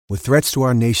With threats to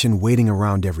our nation waiting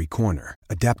around every corner,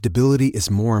 adaptability is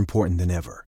more important than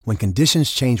ever. When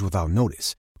conditions change without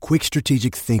notice, quick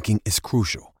strategic thinking is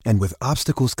crucial. And with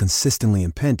obstacles consistently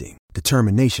impending,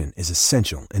 determination is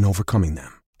essential in overcoming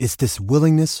them. It's this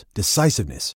willingness,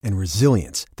 decisiveness, and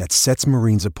resilience that sets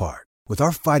Marines apart. With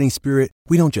our fighting spirit,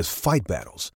 we don't just fight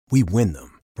battles, we win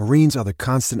them. Marines are the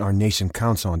constant our nation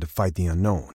counts on to fight the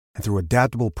unknown. And through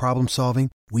adaptable problem solving,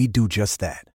 we do just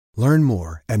that. Learn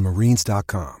more at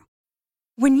marines.com.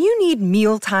 When you need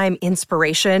mealtime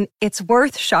inspiration, it's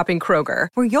worth shopping Kroger,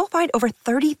 where you'll find over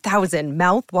 30,000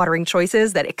 mouth-watering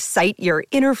choices that excite your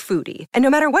inner foodie. And no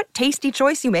matter what tasty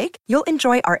choice you make, you'll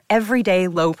enjoy our everyday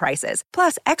low prices,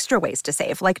 plus extra ways to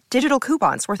save, like digital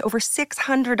coupons worth over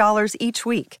 $600 each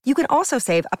week. You can also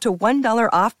save up to $1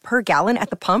 off per gallon at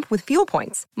the pump with fuel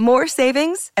points. More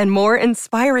savings and more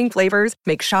inspiring flavors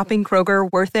make shopping Kroger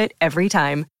worth it every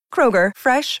time. Kroger,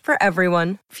 fresh for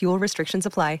everyone. Fuel restrictions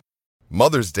apply.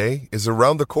 Mother's Day is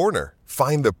around the corner.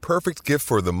 Find the perfect gift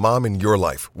for the mom in your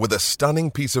life with a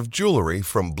stunning piece of jewelry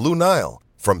from Blue Nile.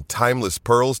 From timeless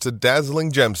pearls to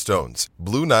dazzling gemstones,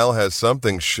 Blue Nile has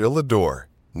something she'll adore.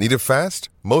 Need it fast?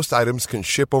 Most items can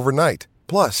ship overnight.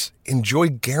 Plus, enjoy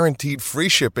guaranteed free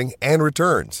shipping and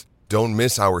returns. Don't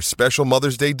miss our special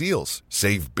Mother's Day deals.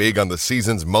 Save big on the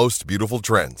season's most beautiful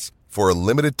trends. For a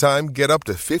limited time, get up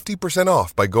to 50%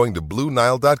 off by going to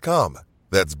BlueNile.com.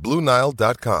 That's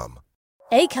BlueNile.com.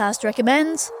 Acast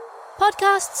recommends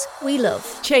podcasts we love.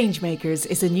 Changemakers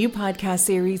is a new podcast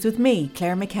series with me,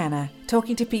 Claire McKenna,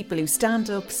 talking to people who stand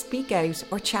up, speak out,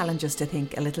 or challenge us to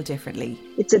think a little differently.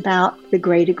 It's about the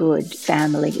greater good,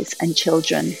 families and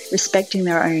children respecting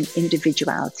their own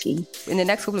individuality. In the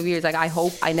next couple of years, I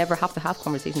hope I never have to have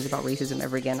conversations about racism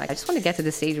ever again. I just want to get to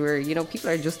the stage where, people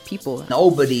are just people.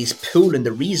 Nobody's pooling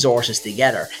the resources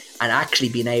together and actually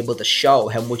being able to show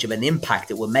how much of an impact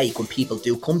it will make when people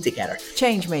do come together.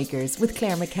 Changemakers with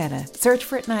Claire McKenna. Search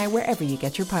for it now wherever you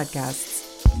get your podcasts.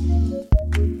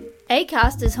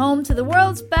 Acast is home to the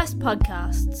world's best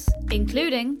podcasts,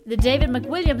 including the David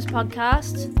McWilliams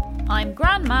podcast, I'm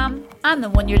Grandmam, and the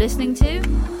one you're listening to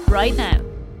right now.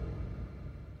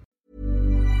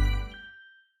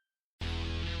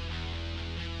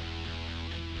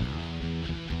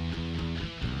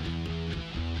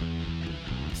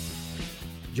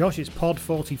 Josh, it's pod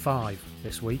 45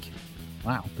 this week.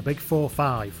 Wow. The big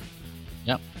 4-5.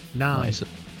 Yep. 9. Nice.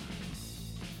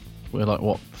 We're like,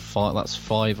 what, 5? That's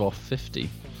 5 off 50.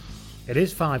 It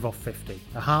is 5 off 50.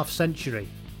 A half century.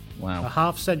 Wow. A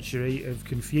half century of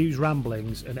confused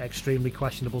ramblings and extremely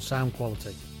questionable sound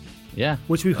quality. Yeah.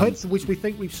 Which we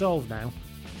think we've solved now.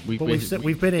 We've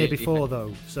been here before,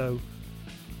 though, so...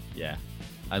 Yeah.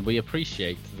 And we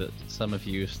appreciate that some of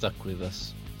you have stuck with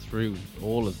us through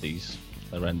all of these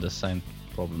horrendous sound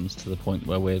problems to the point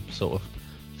where we're sort of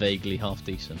vaguely half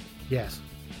decent. Yes.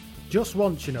 Just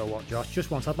once, you know what, Josh?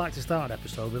 Just once, I'd like to start an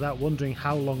episode without wondering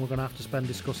how long we're going to have to spend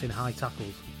discussing high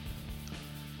tackles.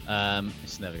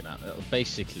 It's never going to happen.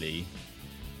 Basically,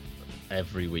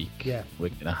 every week we're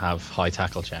going to have high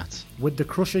tackle chats. With the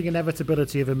crushing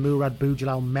inevitability of a Murad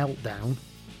Boudjalal meltdown,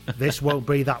 this won't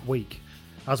be that week.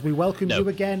 As we welcome you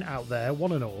again out there,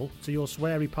 one and all, to your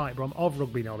sweary pipe bomb of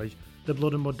rugby knowledge, the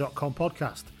bloodandmud.com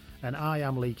podcast. And I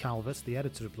am Lee Calvert, the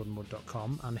editor of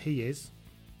bloodandmud.com, and he is...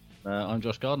 I'm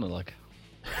Josh Gardner,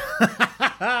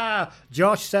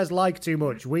 Josh says too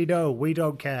much. We know. We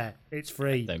don't care. It's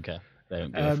free. Don't care. They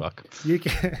don't give a fuck.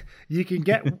 You can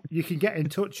get in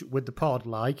touch with the pod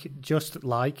just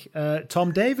like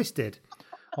Tom Davis did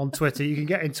on Twitter. You can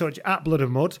get in touch at Blood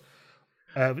and Mud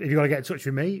if you want to get in touch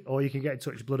with me, or you can get in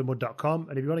touch with bloodandmud.com.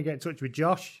 And if you want to get in touch with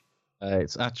Josh,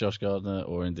 it's at Josh Gardner,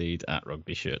 or indeed at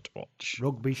Rugby Shirt Watch.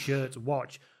 Rugby Shirt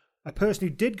Watch. A person who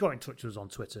did get in touch with us on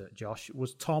Twitter, Josh,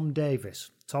 was Tom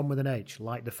Davis. Tom with an H,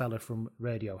 like the fella from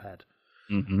Radiohead.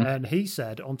 Mm-hmm. And he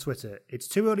said on Twitter, it's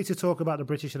too early to talk about the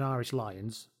British and Irish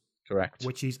Lions. Correct.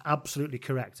 Which he's absolutely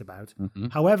correct about. Mm-hmm.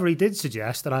 However, he did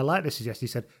suggest, and I like this suggestion,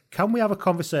 he said, can we have a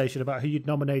conversation about who you'd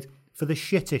nominate for the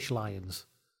shittish Lions?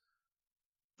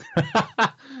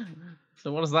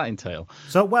 So what does that entail?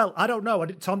 So, well, I don't know.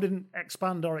 Tom didn't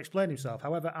expand or explain himself.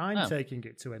 However, I'm taking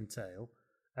it to entail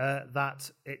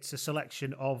that it's a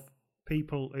selection of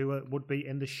people who would be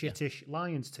in the shittish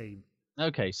Lions team.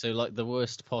 Okay, so like the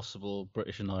worst possible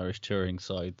British and Irish touring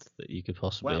side that you could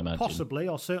possibly imagine. Possibly,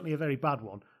 or certainly a very bad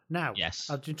one. Now, yes.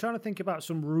 I've been trying to think about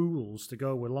some rules to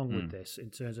go along with this in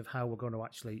terms of how we're going to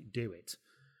actually do it.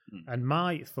 And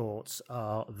my thoughts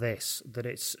are that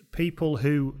it's people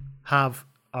who are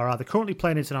either currently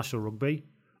playing international rugby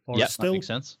or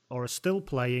are still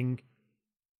playing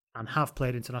and have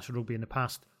played international rugby in the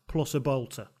past, plus a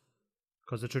bolter.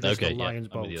 because the traditional Okay, Lions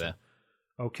I'm with you bolter.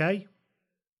 there. Okay.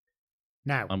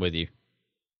 Now, I'm with you.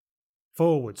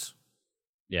 forwards,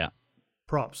 Yeah.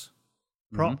 props.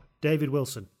 Prop, David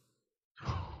Wilson. It's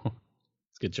a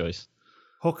good choice.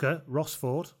 Hooker, Ross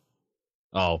Ford.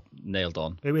 Oh, nailed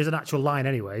on. Who is an actual line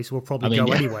anyway, so we'll probably go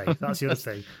anyway. That's the other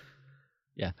thing.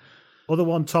 Yeah. Other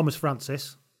one, Thomas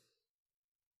Francis.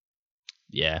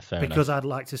 Yeah, fair enough. Because I'd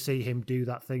like to see him do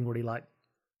that thing where he like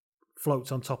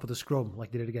floats on top of the scrum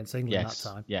like he did against England that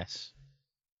time. Yes.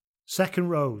 Second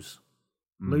rows,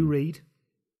 Lou Reed.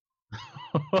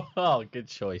 Oh, good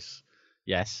choice.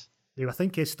 Yes. Who I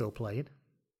think is still playing.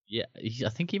 Yeah, I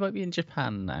think he might be in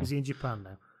Japan now. Is he in Japan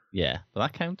now? Yeah, but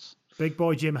that counts. Big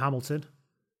boy Jim Hamilton.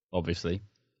 Obviously.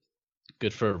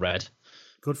 Good for a red.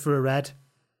 Good for a red.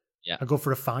 Yeah. And good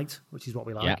for a fight, which is what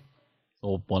we like. Yeah.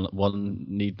 Or one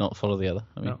need not follow the other.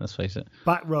 I mean, let's face it.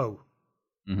 Back row.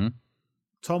 Mm-hmm.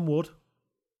 Tom Wood.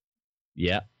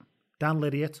 Yeah. Dan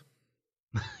Lydiot.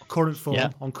 Current form.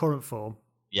 Yeah. On current form.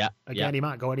 Yeah. Again, he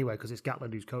might go anyway because it's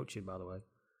Gatland who's coaching, by the way.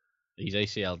 He's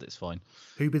ACL'd, it's fine.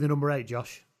 Who'd be the number 8,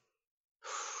 Josh?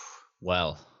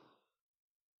 Well,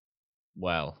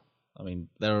 I mean,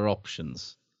 there are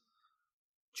options.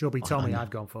 Chubby Tommy,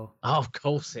 I've gone for. Oh, of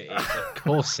course it is. Of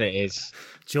course it is.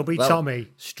 Chubby Tommy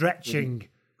stretching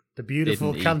the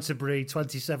beautiful Canterbury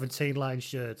 2017 line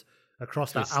shirt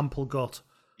across that ample gut.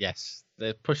 Yes,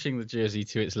 they're pushing the jersey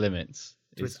to its limits.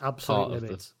 To its absolute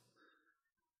limits.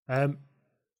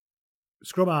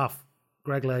 Scrum half,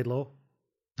 Greg Laidlaw.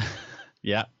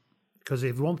 Yeah. Because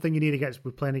if one thing you need against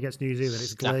with playing against New Zealand,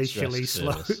 it's glacially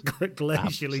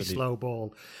slow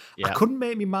ball. Yeah. I couldn't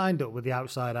make my mind up with the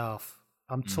outside half.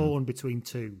 I'm torn between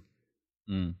two.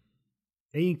 Ian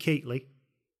Keatley.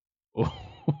 Oh,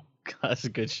 that's a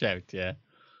good shout, yeah.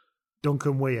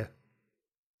 Duncan Weir.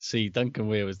 See, Duncan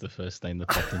Weir was the first name that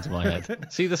popped into my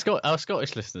head. See, our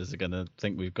Scottish listeners are going to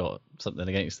think we've got something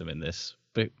against them in this.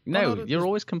 But no, you're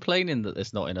always complaining that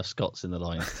there's not enough Scots in the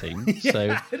Lions team.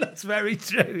 So that's very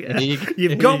true. Yeah.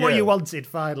 You've got what you wanted,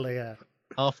 finally, yeah.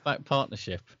 Half-back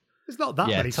partnership. There's not that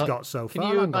many Scots so far.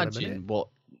 Can you imagine what,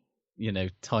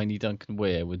 tiny Duncan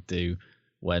Weir would do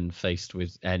when faced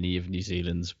with any of New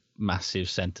Zealand's massive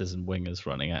centres and wingers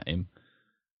running at him?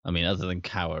 I mean, other than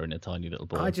cower in a tiny little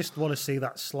ball. I just want to see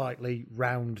that slightly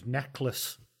round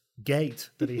necklace gait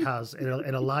that he has in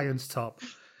a lion's top.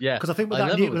 Yeah, because I think with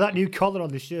that new collar on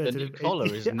the shirt, the new collar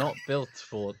is not built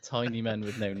for tiny men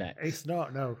with no neck. It's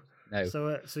not, no. No.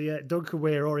 So yeah, Duncan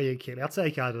Weir or Ian Keatley. I'll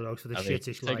take either of those for the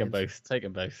shittish Lions. Take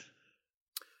them both.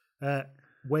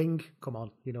 Wing, come on,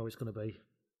 you know it's going to be.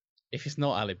 If it's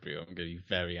not Ali Brew, I'm going to be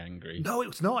very angry. No,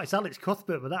 it's not. It's Alex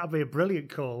Cuthbert, but that would be a brilliant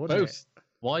call, wouldn't it?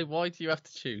 Why do you have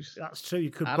to choose? That's true.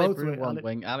 You could Ali both Brew one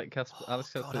wing, Alex Cuthbert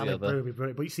the other. Brew would be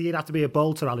brilliant. But you see, he'd have to be a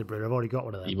bolter, Ali Brew. I've already got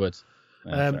one of them. He would.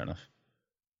 Fair enough.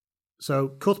 So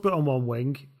Cuthbert on one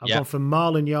wing. I've gone for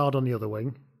Marlon Yard on the other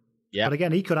wing. Yeah. But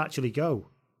again, he could actually go.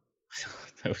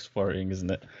 That was worrying, isn't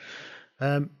it?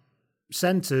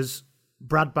 Centres,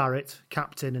 Brad Barrett,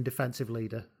 captain and defensive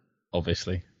leader.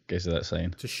 Obviously, goes without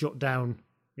saying. To shut down,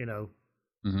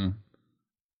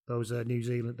 those New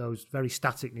Zealand, those very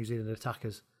static New Zealand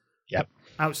attackers. Yep.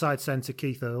 Outside centre,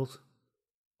 Keith Earls.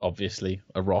 Obviously,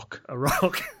 a rock. A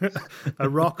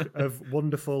rock of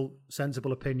wonderful,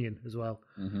 sensible opinion as well.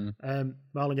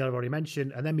 Marlon Yard I've already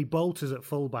mentioned, and then me bolters at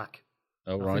fullback.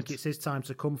 Oh, I think it's his time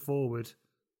to come forward.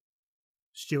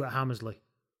 Stuart Hammersley.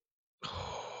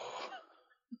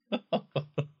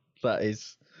 That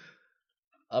is.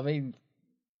 I mean,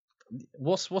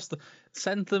 what's the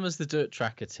send them as the dirt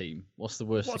tracker team? What's the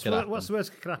worst that could happen? What's the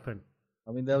worst that could happen?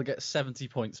 I mean, they'll get 70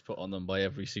 points put on them by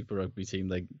every Super Rugby team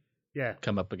they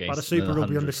come up against. By the Super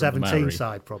Rugby under 17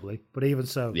 side, probably. But even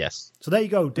so. Yes. So there you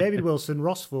go. David Wilson,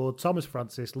 Ross Ford, Thomas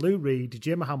Francis, Lou Reed,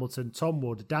 Jim Hamilton, Tom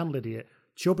Wood, Dan Lydiot,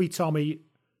 Chubby Tommy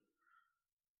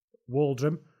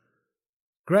Waldrum,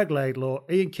 Greg Laidlaw,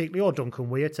 Ian Keatley or Duncan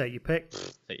Weir, take your pick.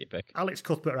 Take your pick. Alex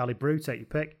Cuthbert or Ali Brew, take your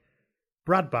pick.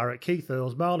 Brad Barrett, Keith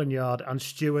Earls, Marlon Yard and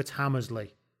Stuart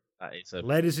Hammersley.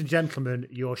 Ladies and gentlemen,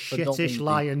 your shittish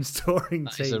Lions touring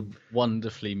team. It's a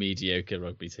wonderfully mediocre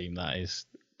rugby team, that is.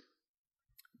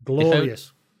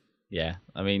 Glorious. Yeah,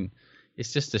 I mean,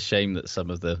 it's just a shame that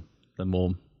some of the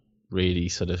more really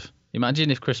sort of... Imagine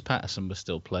if Chris Patterson was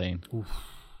still playing. Oof.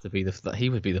 He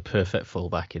would be the perfect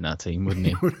fullback in that team, wouldn't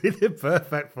he? He would be the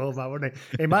perfect fullback, wouldn't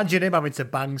he? Imagine him having to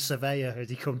bang Surveyor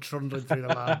as he comes trundling through the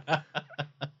line.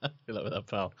 Good luck with that,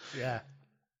 pal. Yeah.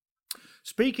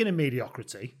 Speaking of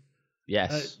mediocrity...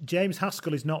 Yes. James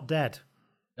Haskell is not dead.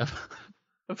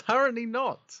 Apparently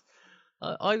not.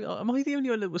 Am I the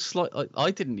only one that was I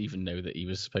didn't even know that he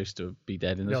was supposed to be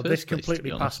dead in the first place. This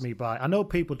completely passed me by. I know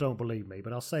people don't believe me,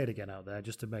 but I'll say it again out there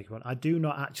just to make it one. I do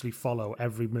not actually follow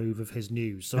every move of his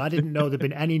news, so I didn't know there'd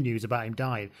been any news about him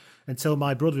dying until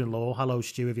my brother-in-law, hello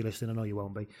Stu, if you're listening, I know you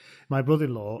won't be, my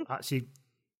brother-in-law actually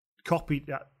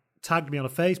tagged me on a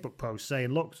Facebook post saying,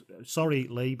 look, sorry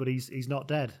Lee, but he's not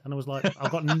dead. And I was like,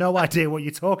 I've got no idea what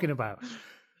you're talking about.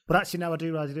 But actually now I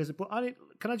do realise it is. But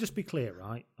can I just be clear,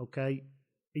 right? Okay,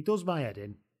 he does my head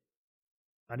in.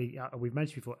 And we've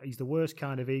mentioned before, he's the worst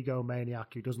kind of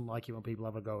egomaniac who doesn't like it when people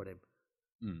have a go at him.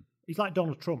 Mm. He's like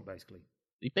Donald Trump, basically.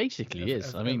 He basically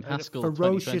is. I mean, Haskell...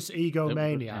 ferocious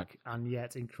egomaniac and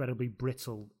yet incredibly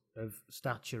brittle of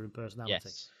stature and personality.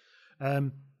 Yes.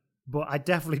 But I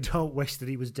definitely don't wish that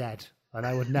he was dead. And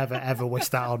I would never, ever wish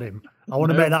that on him. I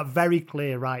want to make that very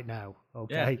clear right now.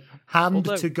 Okay? Yeah. Hand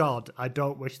to God, I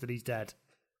don't wish that he's dead.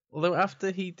 Although after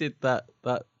he did that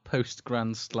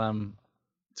post-Grand Slam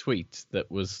tweet that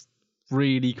was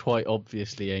really quite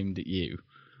obviously aimed at you.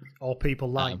 Or people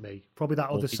like me. Probably that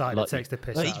other side that takes the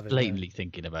piss out of him. He's blatantly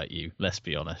thinking about you, let's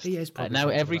be honest. He is probably now,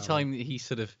 every time he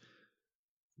sort of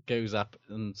goes up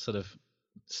and sort of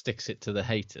sticks it to the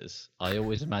haters, I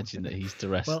always imagine that he's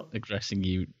addressing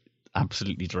you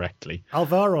absolutely directly.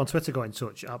 Alvaro on Twitter got in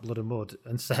touch at Blood and Mud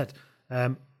and said,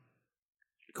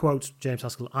 quote, James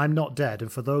Haskell, I'm not dead, and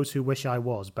for those who wish I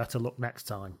was, better luck next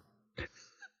time.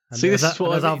 And see, this is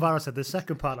what as Alvaro said, the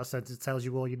second part of that sentence tells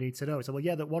you all you need to know. So, well,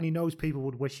 yeah, that one, he knows people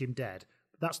would wish him dead.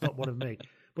 But that's not one of me.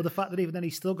 But the fact that even then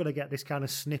he's still going to get this kind of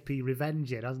snippy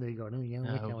revenge in, hasn't he? Going, oh, yeah,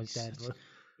 I wish I was dead.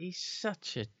 He's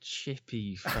such a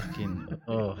chippy fucking...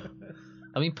 oh.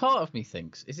 I mean, part of me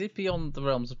thinks, is it beyond the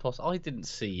realms of possible? I didn't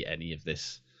see any of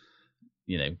this,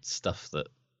 stuff that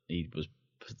he was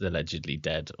allegedly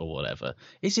dead or whatever.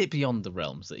 Is it beyond the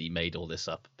realms that he made all this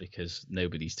up because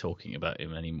nobody's talking about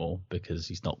him anymore because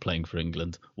he's not playing for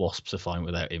England? Wasps are fine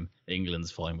without him.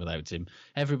 England's fine without him.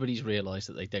 Everybody's realised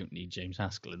that they don't need James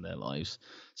Haskell in their lives.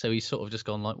 So he's sort of just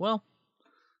gone like, well,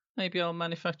 maybe I'll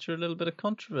manufacture a little bit of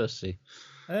controversy.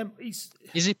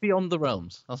 Is it beyond the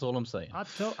realms? That's all I'm saying.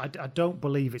 I don't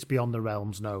believe it's beyond the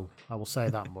realms, no. I will say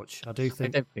that much. I don't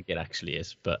think it actually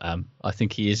is, but I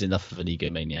think he is enough of an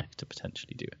egomaniac to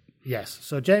potentially do it. Yes,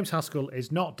 so James Haskell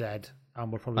is not dead, and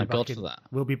we'll probably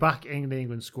we'll be back in the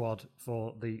England squad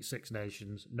for the Six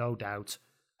Nations, no doubt.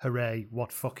 Hooray,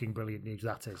 what fucking brilliant news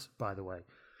that is, by the way.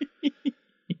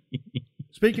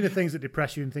 Speaking of things that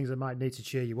depress you and things that might need to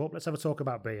cheer you up, let's have a talk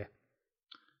about beer.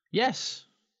 Yes.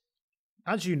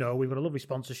 As you know, we've got a lovely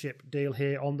sponsorship deal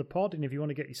here on the pod, and if you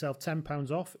want to get yourself £10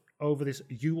 off over this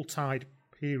Yuletide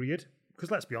period,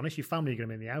 because let's be honest, your family are going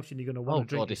to be in the house and you're going to want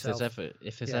to drink yourself.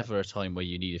 If there's ever a time where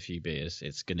you need a few beers,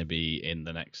 it's going to be in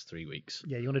the next 3 weeks.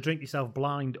 Yeah, you want to drink yourself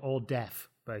blind or deaf,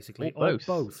 basically. Or both.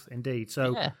 Or both, indeed.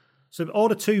 So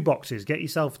order 2 boxes, get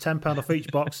yourself £10 off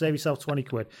each box, save yourself 20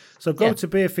 quid. So go to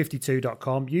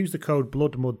beer52.com, use the code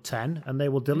BloodMud10, and they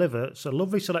will deliver a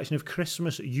lovely selection of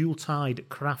Christmas Yuletide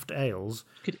craft ales.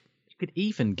 You could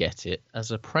even get it as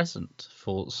a present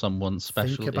for someone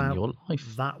special in your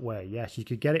life. That way, yes. You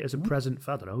could get it as a present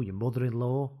for, I don't know, your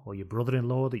mother-in-law or your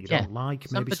brother-in-law that you don't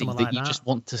like. Maybe someone like that. You just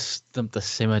want them to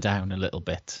simmer down a little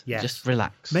bit. Yes. Just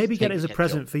relax. Maybe get it as a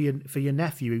present for your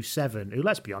nephew who's 7, who,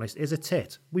 let's be honest, is a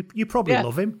tit. You probably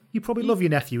love him. You probably love your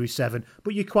nephew who's 7,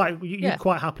 but you'd quite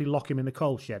happily lock him in the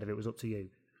coal shed if it was up to you.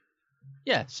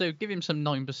 Yeah, so give him some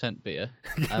 9% beer.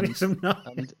 Give him some 9.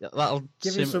 And that'll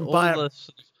give him some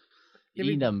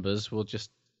numbers will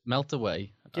just melt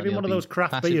away. Give him one of those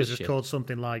craft beers that's called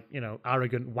something like,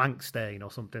 Arrogant Wank Stain or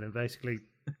something, and basically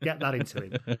get that into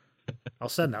him. I'll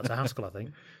send that to Haskell, I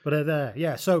think. But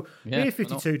so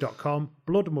beer52.com,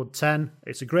 BloodMud10.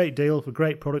 It's a great deal for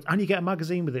great product, and you get a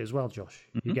magazine with it as well, Josh.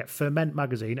 Mm-hmm. You get Ferment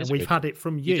magazine, and we've had it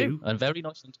from you. And very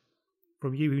nice.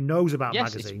 From you who knows about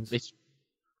magazines.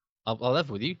 I'll have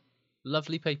with you.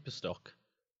 Lovely paper stock.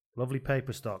 Lovely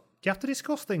paper stock. Do you have to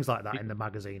discuss things like that in the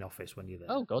magazine office when you're there?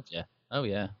 Oh God, yeah. Oh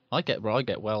yeah. I get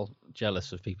well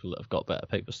jealous of people that have got better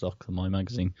paper stock than my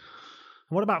magazine.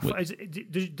 What about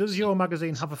does your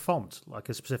magazine have a font, like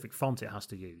a specific font it has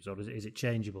to use, or is it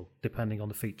changeable depending on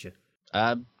the feature?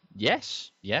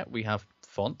 Yes. Yeah, we have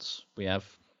fonts, we have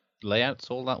layouts,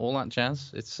 all that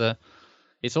jazz.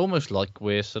 It's almost like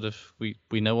we're sort of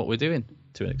we know what we're doing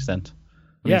to an extent.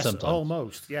 Yes,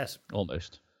 almost. Yes,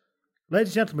 almost. Ladies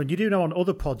and gentlemen, you do know on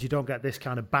other pods you don't get this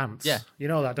kind of bants. Yeah. You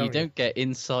know that, don't you? You don't get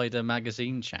insider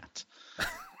magazine chat.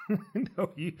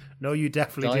 No, you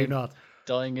definitely do not.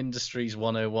 Dying Industries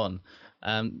 101.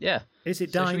 Yeah. Is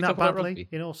it dying that badly,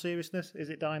 in all seriousness? Is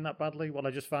it dying that badly? Well,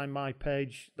 I just find my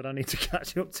page that I need to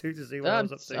catch up to see what I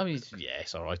was up to. I mean, yeah,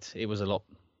 it's all right. It was a lot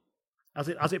Has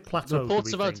it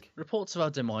plateaued? Reports of our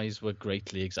demise were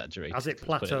greatly exaggerated. Has it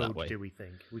plateaued? Do we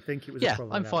think? We think it was. Yeah,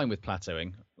 I'm fine with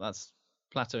plateauing.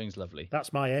 Plateauing's lovely.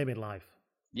 That's my aim in life.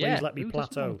 Please let me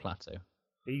plateau.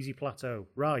 Easy plateau.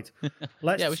 Right.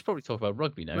 We should probably talk about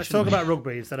rugby now. Let's talk about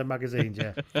rugby instead of magazines,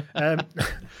 yeah.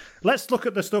 Let's look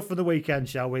at the stuff for the weekend,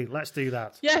 shall we? Let's do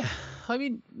that. Yeah. I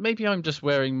mean, maybe I'm just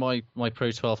wearing my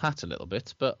Pro 12 hat a little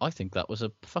bit, but I think that was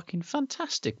a fucking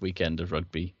fantastic weekend of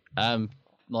rugby.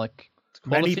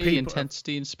 Quality,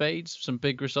 intensity in spades, some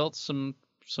big results, some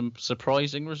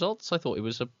surprising results. I thought it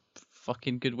was a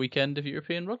fucking good weekend of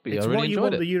European rugby. It's I really what you enjoyed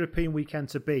want it. the European weekend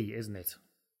to be, isn't it?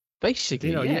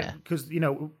 Basically, yeah. Because,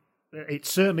 it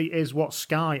certainly is what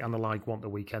Sky and the like want the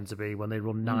weekend to be when they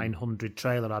run 900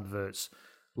 trailer adverts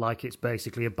like it's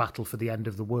basically a battle for the end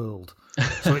of the world.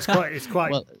 So it's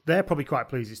quite well, they're probably quite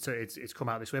pleased it's come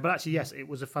out this way. But actually, yes, it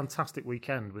was a fantastic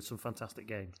weekend with some fantastic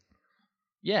games.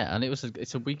 Yeah, and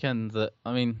it's a weekend that,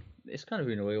 I mean, it's kind of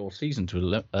been away all season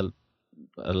to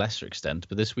a lesser extent,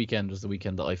 but this weekend was the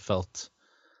weekend that I felt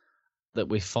that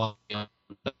we're finding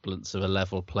semblance of a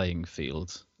level playing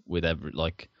field with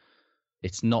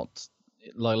it's not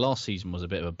like last season was a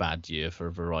bit of a bad year for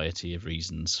a variety of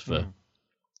reasons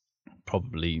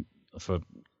probably for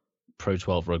Pro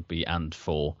 12 rugby and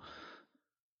for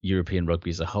European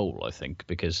rugby as a whole, I think,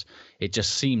 because it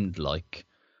just seemed like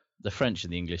the French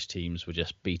and the English teams were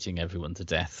just beating everyone to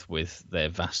death with their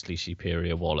vastly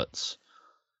superior wallets.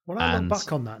 When I look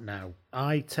back on that now,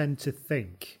 I tend to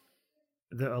think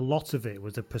that a lot of it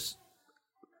was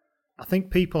I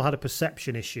think people had a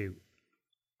perception issue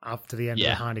after the end of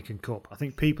the Heineken Cup. I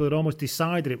think people had almost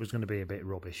decided it was going to be a bit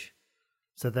rubbish.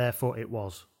 So therefore it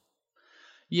was.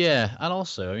 Yeah, and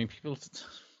also, I mean,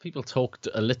 people talked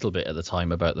a little bit at the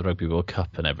time about the Rugby World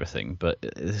Cup and everything, but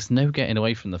there's no getting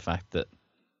away from the fact that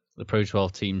the Pro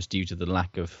 12 teams, due to the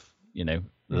lack of,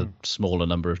 the smaller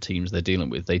number of teams they're dealing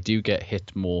with, they do get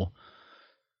hit more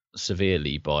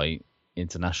severely by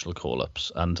international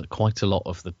call-ups, and quite a lot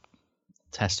of the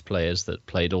test players that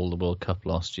played all the World Cup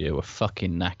last year were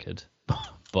fucking knackered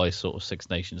by sort of Six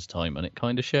Nations time, and it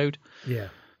kind of showed. Yeah.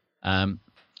 But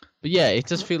yeah, it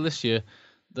does feel this year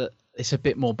that it's a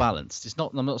bit more balanced.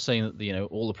 I'm not saying that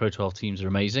all the Pro 12 teams are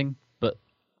amazing, but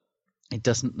it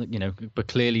doesn't, but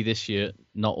clearly this year,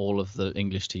 not all of the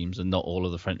English teams and not all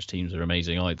of the French teams are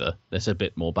amazing either. There's a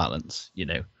bit more balance,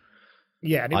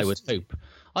 Yeah,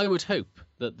 I would hope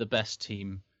that the best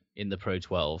team in the Pro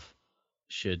 12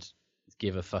 should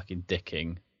give a fucking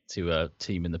dicking to a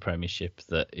team in the Premiership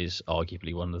that is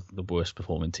arguably one of the worst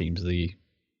performing teams of the,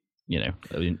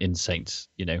 in Saints,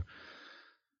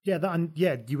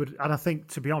 Yeah, you would, and I think,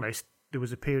 to be honest, there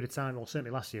was a period of time, or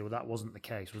certainly last year, where that wasn't the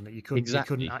case, wasn't it? You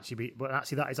couldn't actually be, but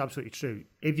actually that is absolutely true.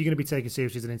 If you're going to be taken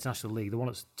seriously as an international league, the one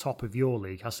that's top of your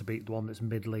league has to beat the one that's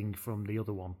middling from the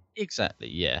other one. Exactly,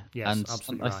 yeah. Yes, and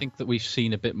absolutely I right. think that we've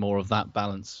seen a bit more of that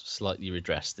balance slightly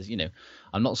redressed.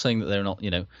 I'm not saying that they're not,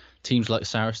 teams like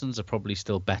Saracens are probably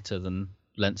still better than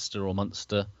Leinster or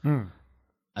Munster.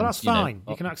 But that's fine.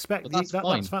 You can expect that's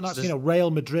fine. That's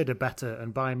Real Madrid are better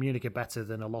and Bayern Munich are better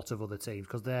than a lot of other teams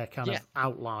because they're kind of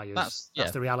outliers.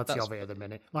 That's the reality of it at the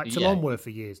minute. Like Toulon were for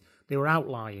years. They were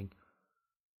outlying.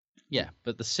 Yeah,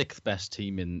 but the sixth best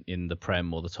team in the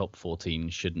Prem or the top 14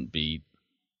 shouldn't be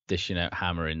dishing out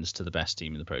hammer-ins to the best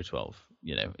team in the Pro 12,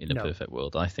 in a perfect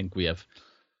world. I think we have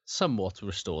somewhat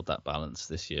restored that balance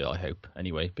this year, I hope,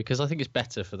 anyway, because I think it's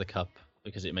better for the Cup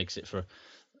because it makes it for...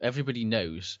 Everybody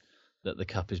knows that the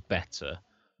Cup is better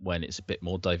when it's a bit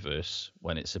more diverse,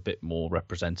 when it's a bit more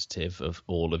representative of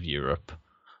all of Europe.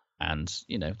 And,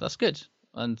 that's good.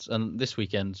 And this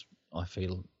weekend, I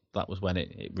feel that was when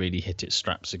it really hit its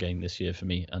straps again this year for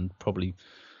me, and probably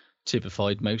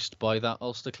typified most by that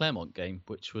Ulster-Claremont game,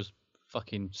 which was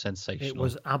fucking sensational. It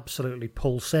was absolutely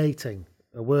pulsating.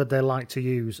 A word they like to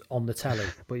use on the telly.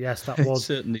 But yes, that was...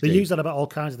 They use that about all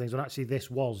kinds of things, but actually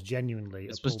this was genuinely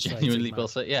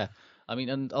pulsating, yeah. I mean,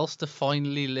 and Ulster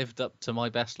finally lived up to my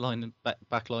back line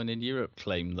in Europe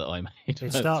claim that I made.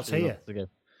 It starts here.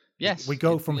 Yes. We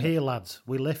go from here, lads.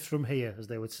 We lift from here, as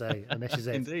they would say, and this is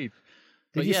it. Indeed.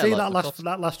 Did you see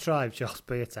that last tribe, Charles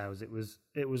Beertowes?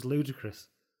 It was ludicrous.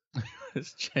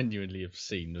 It's genuinely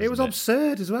obscene. It was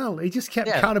absurd as well. He just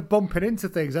kept kind of bumping into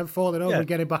things and falling over and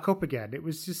getting back up again. It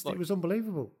was just, it was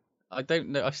unbelievable. I don't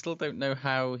know. I still don't know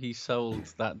how he sold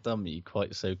that dummy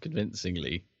quite so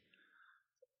convincingly.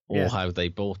 Or how they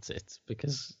bought it,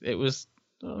 because it was,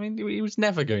 I mean, he was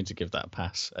never going to give that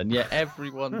pass. And yet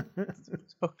everyone,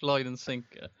 hook, line and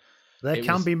sinker. There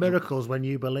can be miracles when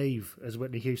you believe, as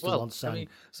Whitney Houston once sang. I mean,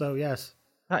 so, yes.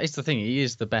 That is the thing. He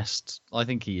is the best. I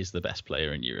think he is the best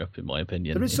player in Europe, in my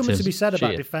opinion. There is something to be said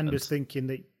about defenders thinking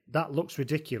that that looks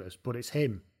ridiculous, but it's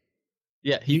him.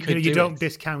 Yeah, you don't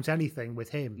discount anything with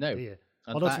him, no. do you?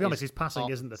 And although, to be honest, his passing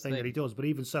isn't the thing thing that he does, but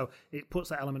even so, it puts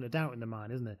that element of doubt in the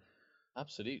mind, isn't it?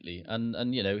 Absolutely.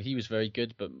 And you know, he was very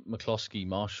good, but McCloskey,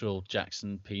 Marshall,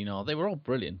 Jackson, Pienaar, they were all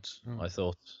brilliant, I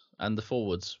thought. And the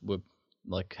forwards were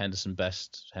like Henderson,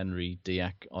 Best, Henry,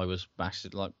 Diak. I was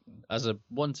bashed like as a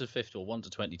 1 to 50 or 1 to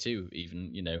 22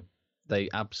 even, you know, they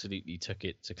absolutely took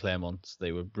it to Claremont.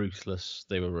 They were ruthless,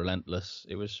 they were relentless.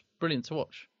 It was brilliant to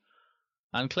watch.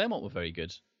 And Claremont were very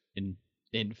good in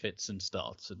fits and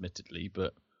starts, admittedly,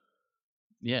 but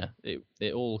yeah,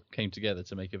 it all came together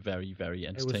to make a very, very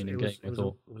entertaining game. It was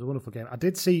a wonderful game. I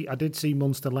did see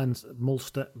Munster.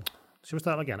 Should we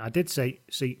start again? I did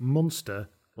see Munster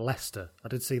Leicester. I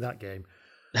did see that game.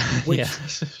 Which yeah,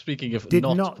 speaking of did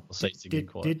not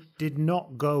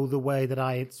go the way that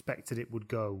I expected it would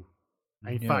go.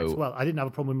 In fact, well, I didn't have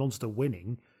a problem with Munster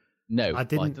winning. No, I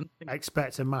didn't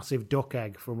expect a massive duck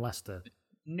egg from Leicester.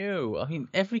 No, I mean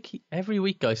every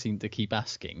week I seem to keep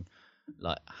asking,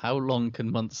 like, how long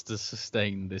can Munster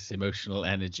sustain this emotional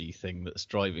energy thing that's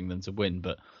driving them to win?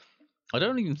 But I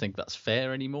don't even think that's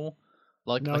fair anymore.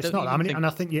 Like, no, it's not. I mean, and I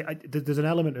think there's an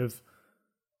element of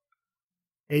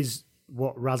is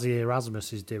what Razzie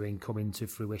Erasmus is doing coming to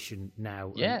fruition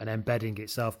now and embedding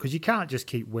itself, because you can't just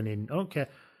keep winning. I don't care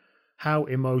how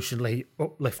emotionally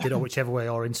uplifted or whichever way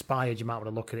or inspired you might want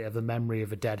to look at it of the memory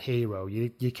of a dead hero. You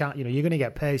can't, you know, you're going to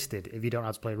get pasted if you don't know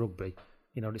how to play rugby.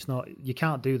 You know, it's not, you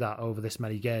can't do that over this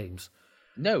many games.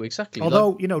 No, exactly.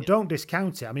 Although, you know, don't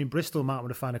discount it. I mean, Bristol might want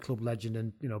to find a club legend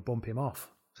and, you know, bump him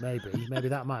off. Maybe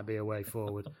that might be a way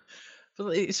forward.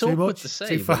 But it's awkward to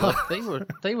say. But like,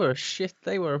 they were shit.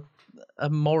 They were a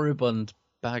moribund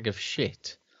bag of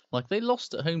shit. Like, they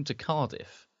lost at home to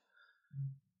Cardiff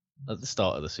at the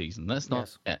start of the season. Let's not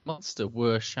forget, Munster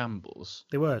were shambles.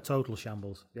 They were total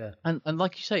shambles, yeah. And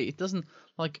like you say, it doesn't,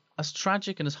 like, as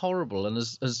tragic and as horrible and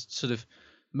as sort of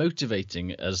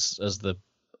motivating as the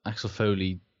Axel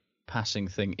Foley passing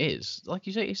thing is, like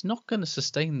you say, it's not going to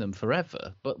sustain them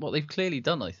forever. But what they've clearly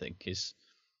done, I think, is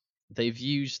they've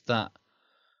used that,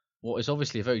 what is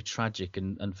obviously a very tragic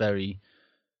and very,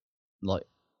 like,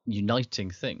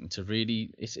 uniting thing to really,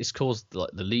 it's caused,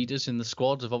 like, the leaders in the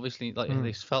squad have obviously, like,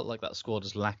 they felt like that squad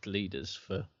has lacked leaders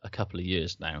for a couple of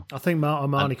years now. I think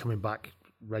Omani coming back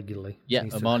regularly. Yeah,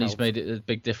 Omani's made it a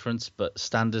big difference, but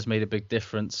Stander's made a big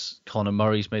difference. Conor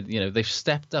Murray's made, you know, they've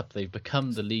stepped up, they've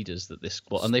become the leaders that this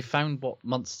squad, and they found what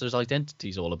Munster's identity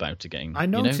is all about again. I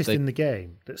noticed in the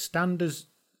game that Stander's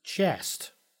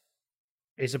chest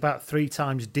is about 3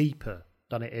 times deeper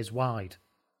than it is wide.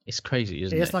 It's crazy,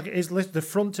 isn't it? It's like the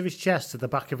front of his chest to the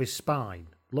back of his spine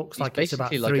looks like it's about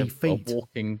 3 like feet. A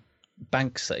walking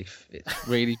bank safe. It's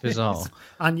really bizarre.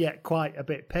 And yet quite a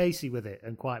bit pacey with it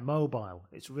and quite mobile.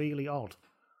 It's really odd.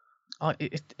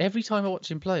 Every time I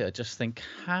watch him play, I just think,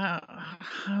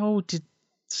 how did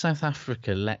South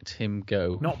Africa let him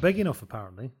go? Not big enough,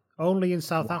 apparently. Only in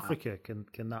South Africa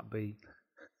can that be.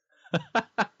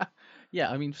 Yeah,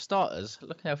 I mean, for starters,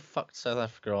 look how fucked South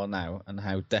Africa are now and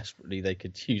how desperately they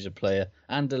could use a player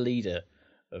and a leader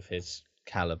of his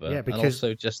calibre. Yeah, because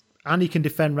and he can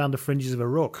defend round the fringes of a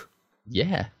ruck.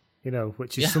 Yeah. You know,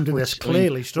 which is something they're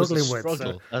clearly struggling with.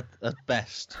 So. At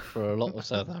best for a lot of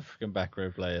South African back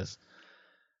row players.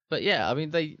 But yeah, I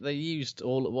mean, they used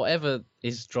whatever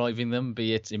is driving them,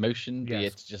 be it emotion, be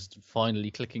it just finally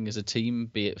clicking as a team,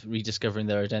 be it rediscovering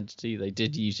their identity. They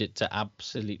did use it to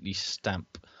absolutely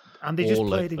stamp and they just all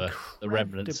played over the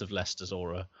remnants of Leicester's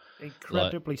aura.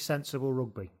 Incredibly sensible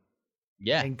rugby.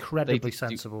 Yeah, incredibly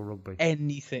sensible rugby.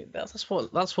 Anything. That's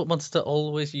what Munster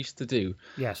always used to do.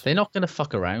 Yes, they're not going to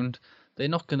fuck around. They're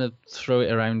not going to throw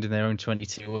it around in their own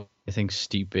 22 or anything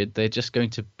stupid. They're just going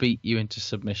to beat you into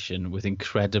submission with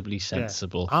incredibly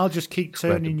sensible. I'll just keep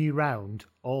turning you round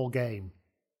all game.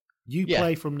 You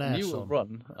play from there. You will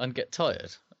run and get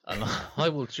tired, and I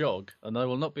will jog, and I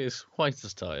will not be quite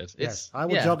as tired. I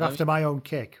will jog after my own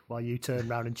kick while you turn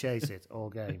round and chase it all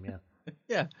game. Yeah,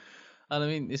 yeah, and I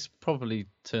mean it's probably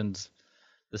turned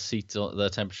the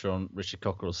temperature on Richard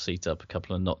Cockerell's seat up a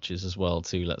couple of notches as well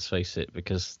too. Let's face it,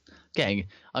 because I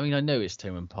know it's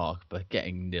Thomond Park, but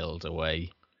getting nilled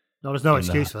away. No, there's no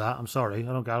excuse for that. I'm sorry.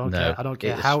 I don't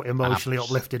care how emotionally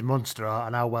uplifted Munster are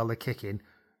and how well they're kicking.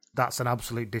 That's an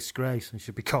absolute disgrace and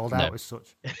should be called out as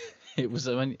such. It was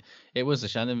a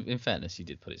shame. In fairness, he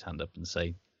did put his hand up and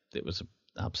say it was an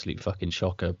absolute fucking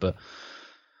shocker. But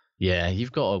yeah,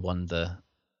 you've got to wonder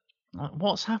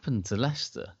what's happened to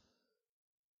Leicester.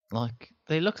 Like,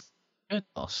 they looked good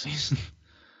last season.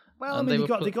 Well, I mean,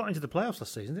 they got into the playoffs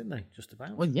last season, didn't they? Just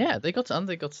about. Well, yeah, they got to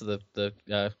the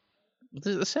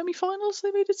The semi-finals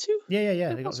they made it to?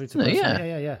 Yeah. They got through to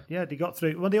yeah. They got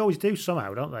through. Well, they always do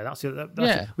somehow, don't they? That's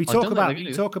we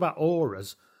talk about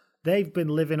auras. They've been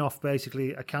living off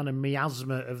basically a kind of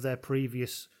miasma of their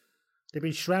previous. They've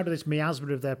been shrouded in this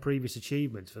miasma of their previous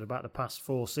achievements for about the past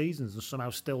 4 seasons, and somehow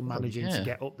still managing to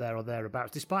get up there or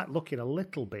thereabouts, despite looking a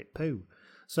little bit poo.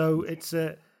 So it's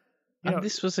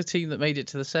this was a team that made it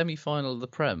to the semi-final of the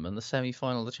Prem and the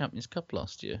semi-final of the Champions Cup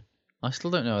last year. I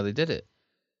still don't know how they did it.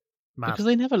 Mad. Because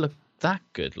they never looked that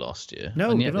good last year.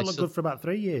 No, they've not looked good for about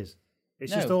 3 years.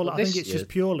 It's just all. I think it's just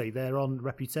purely their own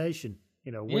reputation.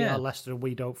 We are Leicester and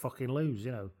we don't fucking lose.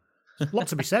 There's a lot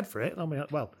to be said for it. I mean,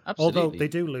 well, absolutely. Although they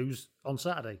do lose on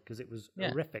Saturday because it was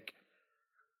horrific.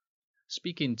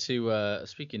 Speaking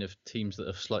of teams that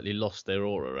have slightly lost their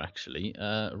aura, actually,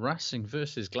 Racing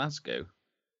versus Glasgow.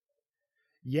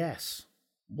 Yes.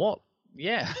 What?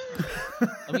 Yeah.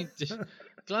 I mean,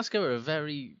 Glasgow are a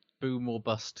very boom or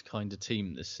bust kind of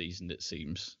team this season, it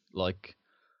seems. Like,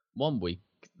 1 week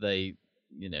they,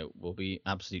 will be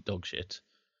absolute dog shit.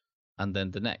 And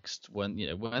then the next,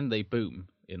 when they boom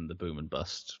in the boom and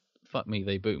bust, fuck me,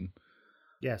 they boom.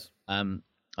 Yes. And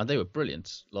they were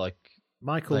brilliant. Like,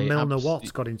 Michael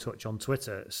Milner-Watts got in touch on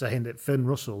Twitter saying that Finn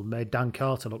Russell made Dan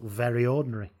Carter look very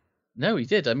ordinary. No, he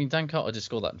did. I mean, Dan Carter just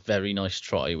scored that very nice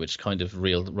try, which kind of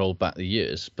rolled back the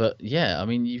years. But yeah, I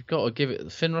mean, you've got to give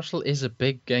it. Finn Russell is a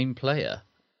big game player,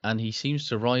 and he seems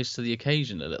to rise to the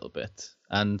occasion a little bit.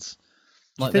 And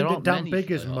do you think that Dan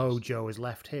Bigger's mojo has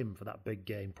left him for that big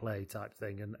game play type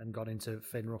thing and gone into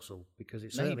Finn Russell? Because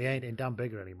it certainly ain't in Dan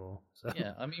Bigger anymore. So.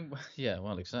 Yeah, I mean,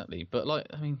 well, exactly. But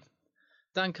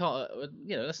Dan Carter,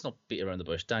 let's not beat around the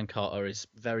bush. Dan Carter is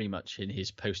very much in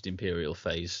his post-imperial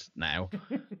phase now.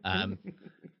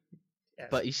 Yes.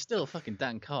 But he's still fucking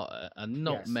Dan Carter, and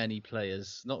not many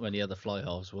other fly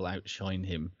halves will outshine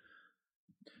him.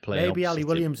 Maybe Ali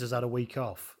Williams has had a week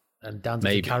off, and Dan's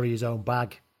had to carry his own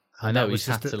bag. I know, that was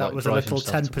a little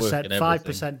 10%,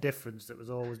 5% difference that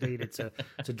was always needed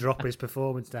to drop his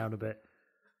performance down a bit.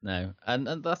 No, and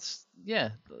that's,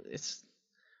 it's...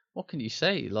 What can you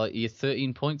say? Like, he had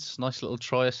 13 points, nice little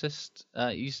try assist.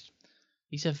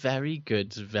 He's a very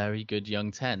good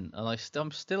young 10, and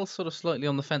I'm still sort of slightly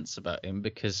on the fence about him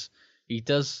because he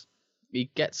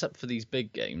gets up for these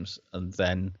big games and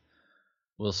then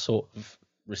will sort of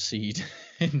recede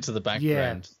into the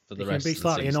background for the rest of the season. He can be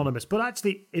slightly anonymous, but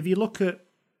actually, if you look at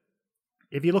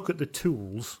the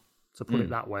tools, to put it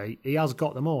that way, he has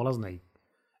got them all, hasn't he?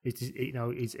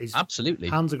 His absolutely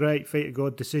hands are great, feet are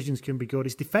good, decisions can be good.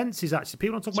 His defence is actually,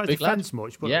 people don't talk about his defence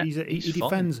much, but he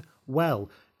defends well,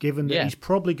 given that he's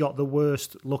probably got the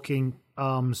worst looking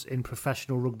arms in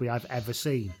professional rugby I've ever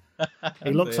seen. He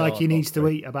looks like he needs to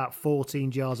eat about 14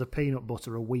 jars of peanut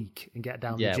butter a week and get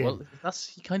down the gym. Well,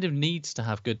 he kind of needs to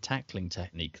have good tackling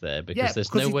technique there because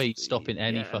there's no way he's stopping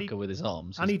any fucker with his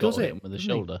arms. And he does it with the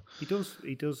shoulder. He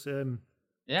does.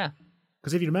 Yeah.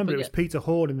 Because if you remember, it was Peter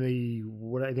Horn in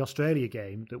the Australia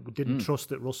game that didn't trust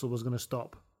that Russell was going to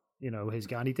stop, his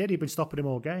guy, and he did. He'd been stopping him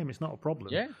all game. It's not a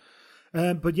problem.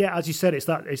 Yeah. But yeah, as you said, it's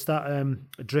that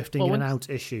drifting in and out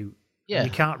issue. Yeah.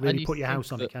 And you can't really put your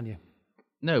house on it, can you?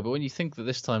 No, but when you think that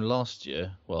this time last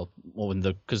year,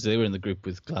 because they were in the group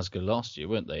with Glasgow last year,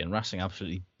 weren't they? And Racing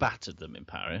absolutely battered them in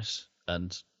Paris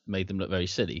and made them look very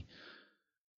silly.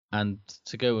 And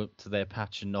to go to their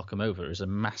patch and knock them over is a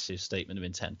massive statement of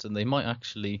intent. And they might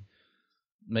actually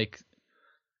make...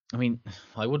 I mean,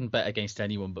 I wouldn't bet against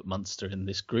anyone but Munster in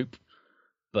this group,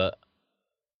 but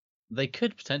they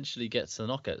could potentially get to the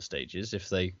knockout stages if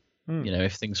they,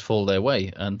 if things fall their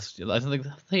way. And I don't think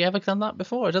they ever done that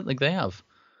before. I don't think they have,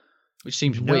 which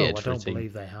seems weird for a team. I don't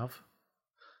believe they have.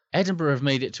 Edinburgh have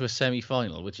made it to a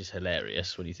semi-final, which is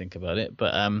hilarious when you think about it.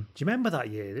 But do you remember that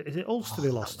year? Is it Ulster they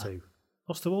lost to?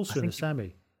 Lost to Ulster in the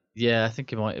semi. Yeah, I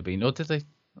think it might have been. Or did they?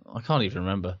 I can't even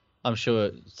remember. I'm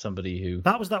sure somebody who...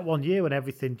 That was that one year when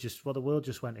everything the world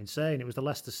just went insane. It was the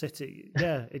Leicester City.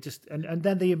 Yeah, it just... And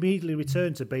then they immediately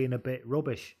returned to being a bit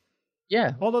rubbish.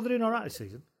 Yeah. Although they're doing all right this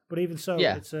season. But even so,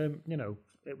 it's,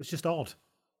 it was just odd.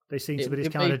 They seem to be this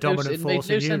kind of dominant force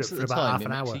in Europe for about half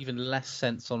an hour. It makes even less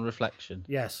sense on reflection.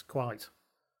 Yes, quite.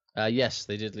 Yes,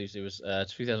 they did lose. It was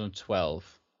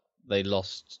 2012. They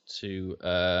lost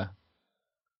to...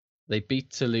 They beat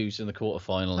Toulouse in the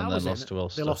quarterfinal and then lost to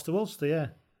Ulster. They lost to Ulster, yeah.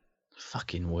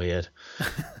 Fucking weird.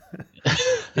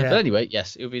 But anyway,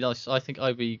 yes, it would be nice. I think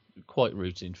I'd be quite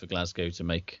rooting for Glasgow to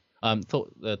make.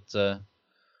 Thought that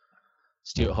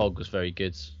Stuart Hogg was very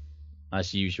good,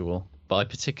 as usual. But I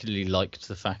particularly liked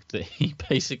the fact that he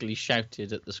basically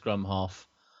shouted at the scrum half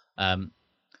that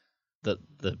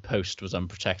the post was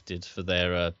unprotected for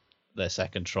their their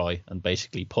second try and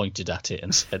basically pointed at it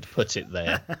and said, "Put it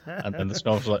there." And then the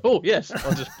Sunwolves were like, "Oh yes,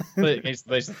 I'll just put it against the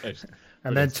base of the post."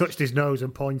 And then touched his nose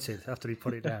and pointed after he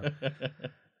put it down.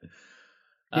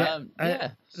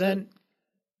 Then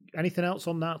anything else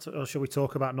on that, or shall we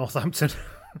talk about Northampton?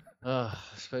 I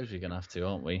suppose we're going to have to,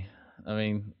 aren't we? I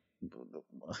mean,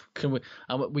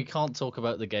 we can't talk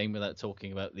about the game without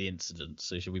talking about the incident.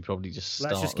 So should we probably just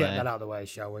start? Let's just get that out of the way,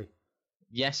 shall we?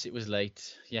 Yes, it was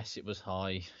late. Yes, it was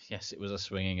high. Yes, it was a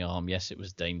swinging arm. Yes, it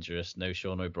was dangerous. No,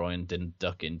 Sean O'Brien didn't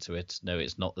duck into it. No,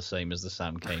 it's not the same as the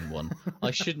Sam Cane one.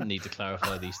 I shouldn't need to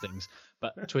clarify these things,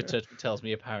 but Twitter tells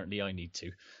me apparently I need to.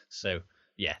 So,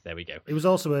 yeah, there we go. It was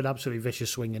also an absolutely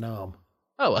vicious swinging arm.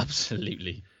 Oh,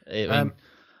 absolutely.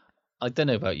 I don't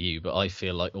know about you, but I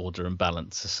feel like order and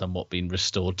balance has somewhat been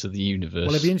restored to the universe.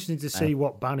 Well, it'd be interesting to see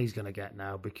what ban he's going to get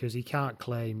now, because he can't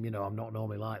claim, I'm not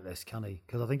normally like this, can he?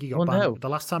 Because I think he got banned. No. The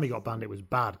last time he got banned, it was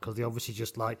bad, because they obviously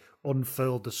just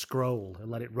unfurled the scroll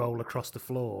and let it roll across the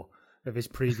floor of his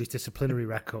previous disciplinary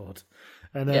record.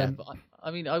 And but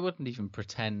I wouldn't even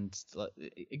pretend.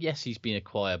 Yes, he's been a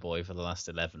choir boy for the last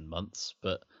 11 months,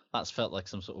 but that's felt like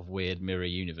some sort of weird mirror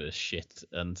universe shit.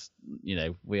 And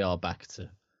we are back to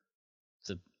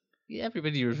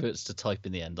everybody reverts to type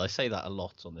in the end. I say that a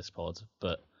lot on this pod,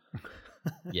 but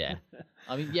yeah.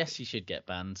 Yes, he should get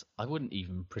banned. I wouldn't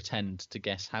even pretend to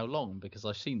guess how long, because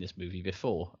I've seen this movie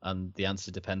before, and the answer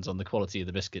depends on the quality of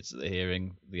the biscuits that they're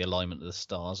hearing, the alignment of the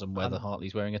stars, and whether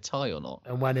Hartley's wearing a tie or not.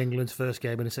 And when England's first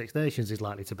game in the Six Nations is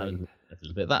likely to be. A little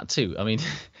bit of that too.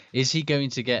 Is he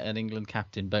going to get an England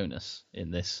captain bonus in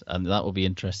this? And that will be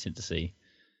interesting to see.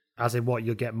 As in what,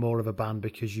 you'll get more of a ban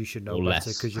because you should know better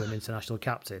because you're an international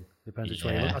captain. Depends which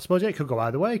way you look. I suppose it could go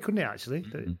either way, couldn't it, actually?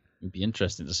 Mm-hmm. It'd be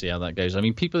interesting to see how that goes.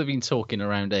 People have been talking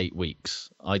around 8 weeks.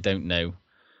 I don't know.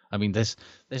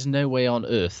 There's no way on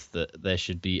earth that there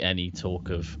should be any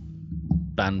talk of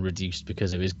ban reduced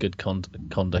because of his good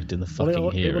conduct in the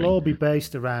fucking hearing. It will all be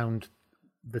based around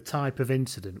the type of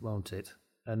incident, won't it?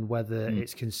 And whether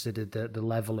it's considered the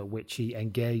level at which he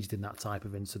engaged in that type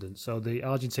of incident. So the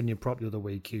Argentinian prop the other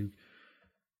week who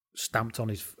stamped on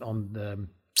the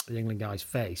England guy's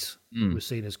face was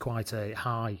seen as quite a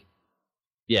high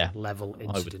level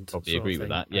incident. I would probably agree with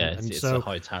that. Yeah, and it's a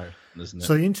high tariff, isn't it?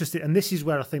 So the interesting, and this is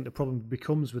where I think the problem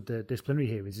becomes with the disciplinary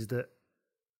hearings, is that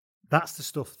that's the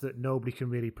stuff that nobody can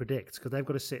really predict, because they've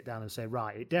got to sit down and say,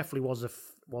 right, it definitely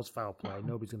was foul play.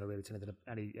 Nobody's going to really say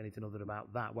anything other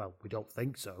about that. Well, we don't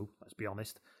think so. Let's be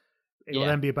honest. It will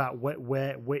then be about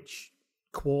which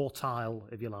quartile,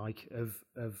 if you like,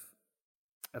 of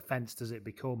offence does it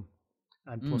become,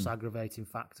 and plus aggravating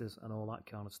factors and all that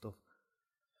kind of stuff.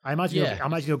 I imagine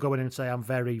he'll go in and say, "I'm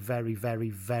very, very,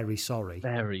 very, very sorry."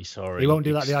 Very sorry. He won't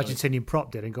do like the Argentinian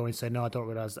prop did and go and say, "No, I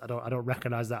don't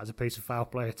recognise that as a piece of foul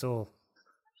play at all."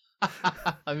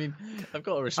 I've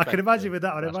got to respect. I can imagine with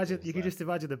that one. You can just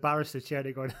imagine the barrister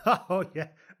cheering, going, "Oh yeah,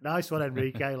 nice one,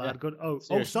 Enrique, lad. Good.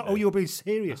 You were being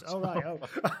serious. All right. Oh,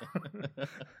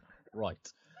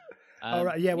 right. All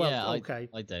right. Yeah. Well. Okay.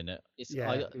 I don't know.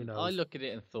 Who knows? I look at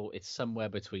it and thought it's somewhere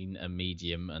between a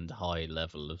medium and high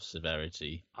level of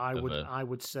severity. I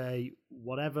would say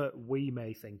whatever we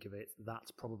may think of it, that's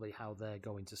probably how they're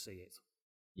going to see it.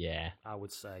 Yeah. I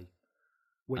would say.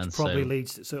 Which probably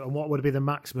leads to... So, and what would be the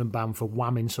maximum ban for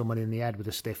whamming someone in the head with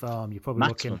a stiff arm? You're probably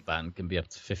maximum ban can be up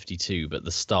to 52, but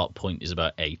the start point is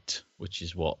about 8, which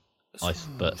is what I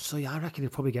reckon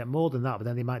you'd probably get more than that, but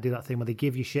then they might do that thing where they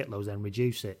give you shitloads and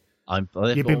reduce it.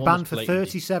 You've been banned for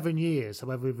 37 years,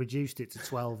 however we've reduced it to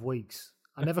 12 weeks.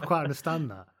 I never quite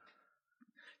understand that.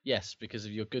 Yes, because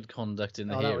of your good conduct in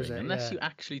the hearing. Unless you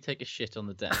actually take a shit on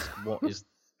the desk, what is...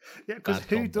 Yeah, because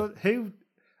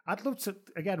I'd love to,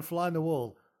 again, fly on the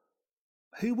wall.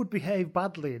 Who would behave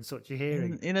badly in such a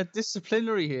hearing? In a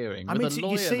disciplinary hearing.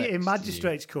 You see it in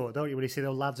magistrates' court, don't you? When you see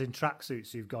those lads in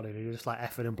tracksuits who've gone in and are just like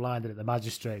effing and blinding at the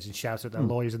magistrates and shout at their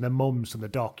lawyers and their mums from the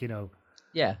dock,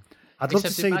 Yeah. I'd love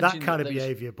to see that kind of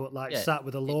behaviour, but sat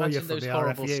with a lawyer from the RFU. Those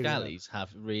horrible scallies have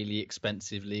really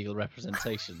expensive legal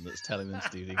representation that's telling them to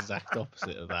do the exact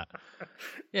opposite of that.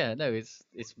 Yeah, no, it's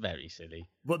very silly.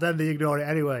 But then they ignore it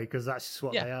anyway, because that's just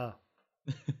what they are.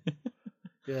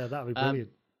 Yeah, that'd be brilliant.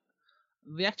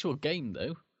 The actual game,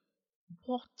 though,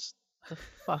 what the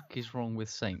fuck is wrong with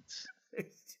Saints?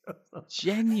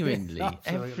 Genuinely,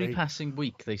 every passing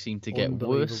week they seem to get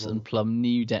worse and plumb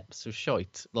new depths of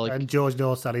shite. And George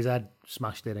North had his head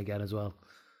smashed in again as well.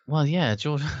 Well, yeah,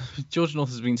 George North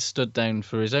has been stood down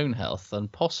for his own health,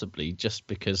 and possibly just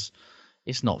because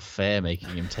it's not fair making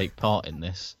him take part in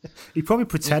this. He probably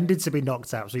pretended to be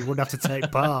knocked out so he wouldn't have to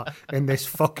take part in this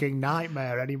fucking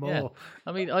nightmare anymore.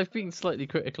 Yeah. I've been slightly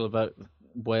critical about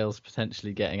Wales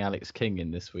potentially getting Alex King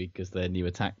in this week as their new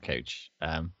attack coach,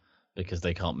 because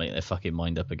they can't make their fucking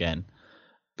mind up again.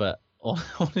 But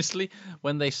honestly,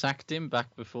 when they sacked him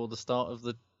back before the start of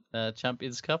the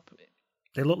Champions Cup,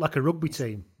 they look like a rugby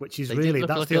team, which is really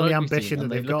that's like the only ambition that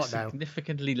they've got now.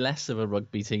 Significantly less of a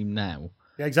rugby team now.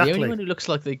 Yeah, exactly. The only one who looks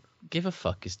like they give a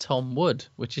fuck is Tom Wood,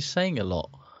 which is saying a lot.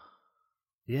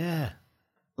 Yeah,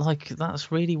 like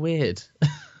that's really weird.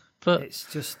 But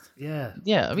it's just yeah.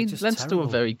 I mean, Leinster were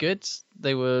very good.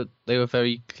 They were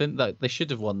very they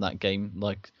should have won that game.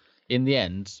 Like in the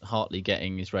end, Hartley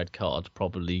getting his red card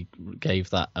probably gave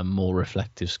that a more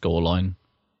reflective scoreline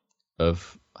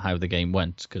of how the game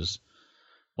went, because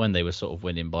when they were sort of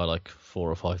winning by like 4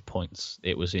 or 5 points,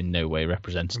 it was in no way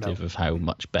representative of how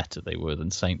much better they were than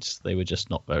Saints. They were just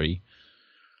not very.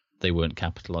 They weren't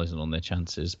capitalising on their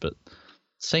chances. But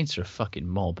Saints are a fucking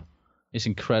mob. It's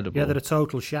incredible. Yeah, they're a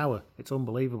total shower. It's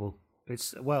unbelievable.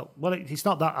 It's it's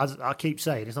not that, as I keep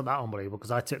saying, it's not that unbelievable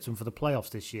because I tipped them for the playoffs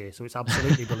this year, so it's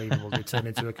absolutely believable they turn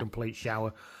into a complete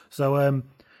shower. So,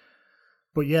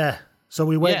 but yeah, so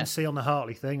we wait and see on the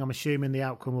Hartley thing. I'm assuming the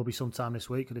outcome will be sometime this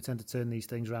week, because they tend to turn these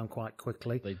things around quite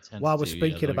quickly. While we're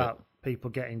speaking about people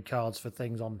getting cards for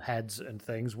things on heads and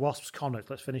things, Wasps Connacht,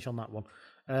 let's finish on that one.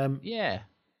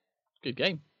 Good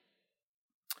game.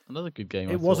 Another good game.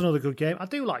 It was another good game. I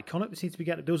do like Connacht. They seem to be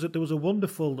getting. There was a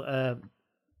wonderful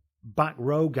back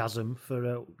row-gasm for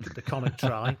the Connacht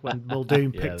try when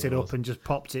Muldoon picked it up and just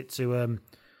popped it to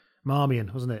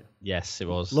Marmion, wasn't it? Yes, it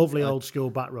was. Lovely old school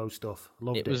back row stuff.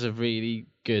 Loved it. It was a really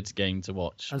good game to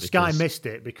watch. And Sky missed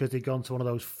it because he'd gone to one of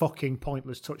those fucking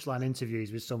pointless touchline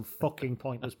interviews with some fucking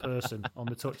pointless person on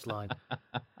the touchline.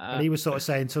 And he was sort of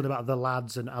saying something about the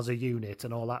lads and as a unit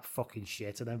and all that fucking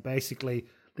shit. And then basically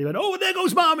they went, "Oh, there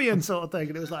goes Marmion," sort of thing.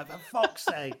 And it was like, for fuck's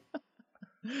sake.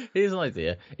 Here's an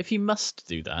idea. If you must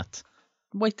do that,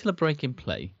 wait till a break in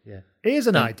play. Yeah. Here's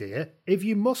an idea. If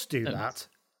you must do that,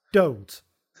 don't.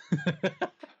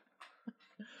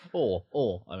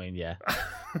 or I mean, yeah.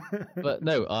 But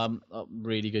no, a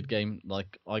really good game.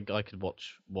 Like I could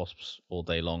watch Wasps all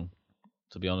day long,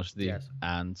 to be honest with you. Yes.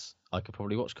 And I could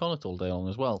probably watch Connacht all day long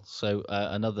as well. So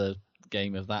another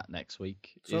game of that next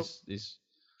week is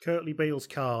Curtly Beale's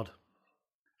card.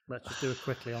 Let's just do it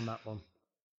quickly on that one.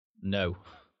 No,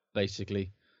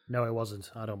 basically. No, it wasn't.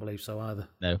 I don't believe so either.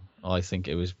 No, I think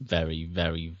it was very,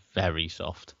 very, very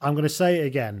soft. I'm going to say it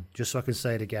again, just so I can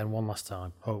say it again one last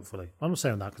time, hopefully. I'm not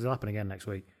saying that because it'll happen again next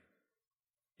week.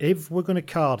 If we're going to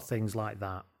card things like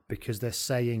that because they're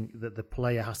saying that the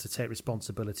player has to take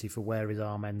responsibility for where his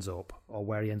arm ends up or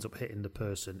where he ends up hitting the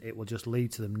person, it will just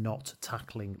lead to them not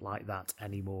tackling like that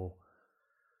anymore.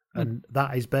 And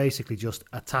that is basically just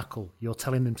a tackle. You're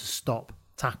telling them to stop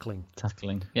tackling,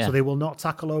 yeah. So they will not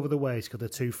tackle over the waist because they're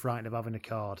too frightened of having a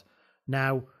card.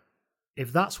 Now,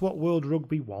 if that's what World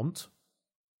Rugby want,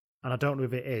 and I don't know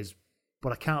if it is,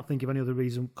 but I can't think of any other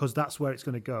reason, because that's where it's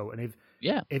going to go. And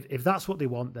if that's what they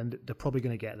want, then they're probably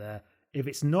going to get there. If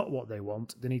it's not what they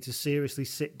want, they need to seriously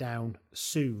sit down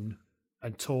soon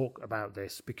and talk about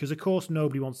this, because of course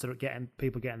nobody wants to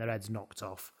people getting their heads knocked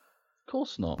off. Of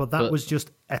course not. But that was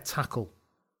just a tackle.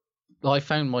 I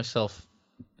found myself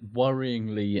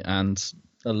worryingly and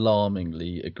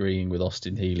alarmingly agreeing with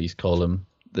Austin Healy's column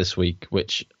this week,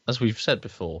 which, as we've said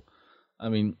before, I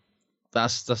mean,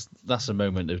 that's a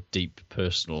moment of deep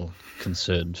personal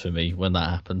concern for me when that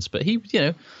happens. But he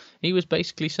was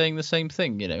basically saying the same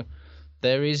thing.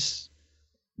 There is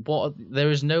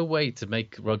no way to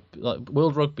make rugby.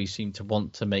 World Rugby seem to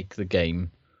want to make the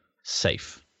game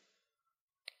safe.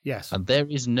 Yes, and there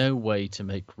is no way to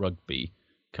make rugby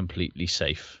completely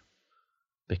safe,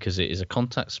 because it is a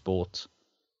contact sport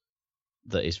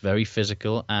that is very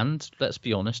physical and, let's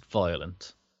be honest,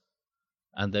 violent.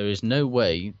 And there is no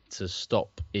way to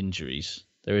stop injuries.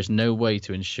 There is no way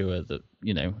to ensure that,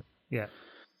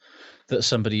 that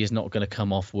somebody is not going to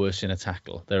come off worse in a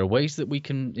tackle. There are ways that we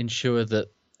can ensure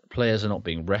that players are not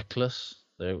being reckless.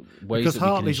 There are ways because that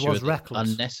Hartley's we can was ensure that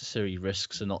reckless. Unnecessary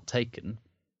risks are not taken.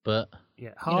 But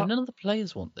none of the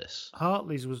players want this.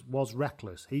 Hartley's was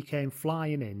reckless. He came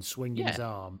flying in, swinging his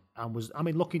arm, and was,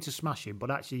 looking to smash him. But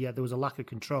actually, there was a lack of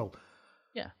control.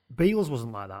 Yeah. Beals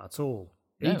wasn't like that at all.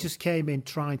 No. He just came in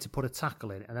trying to put a tackle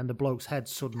in, and then the bloke's head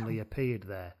suddenly appeared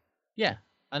there. Yeah,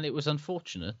 and it was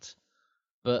unfortunate,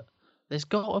 but there's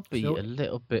got to be a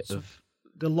little bit of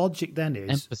the logic then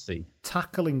is empathy.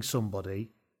 Tackling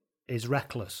somebody is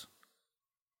reckless,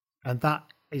 and that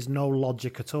is no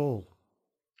logic at all.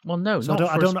 Well, no, so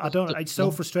I don't. It's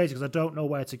so frustrating because I don't know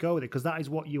where to go with it, because that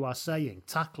is what you are saying.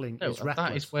 Tackling is reckless.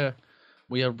 That is where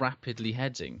we are rapidly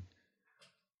heading,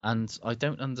 and I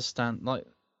don't understand. Like,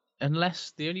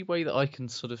 unless the only way that I can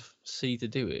sort of see to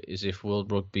do it is if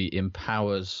World Rugby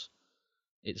empowers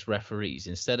its referees,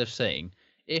 instead of saying,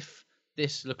 if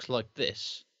this looks like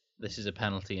this is a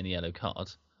penalty and a yellow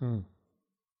card.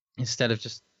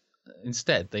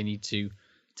 Instead they need to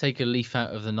take a leaf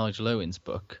out of the Nigel Owens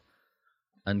book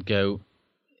and go,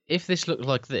 if this looked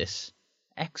like this,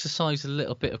 exercise a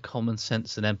little bit of common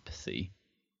sense and empathy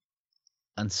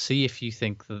and see if you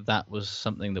think that was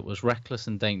something that was reckless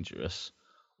and dangerous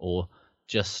or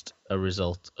just a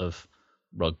result of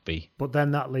rugby. But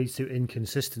then that leads to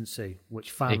inconsistency,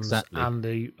 which fans and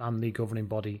the governing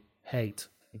body hate.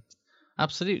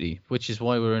 Absolutely, which is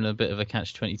why we're in a bit of a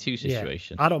catch-22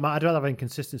 situation. Yeah. I'd rather have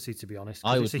inconsistency, to be honest.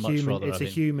 It's a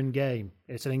human game.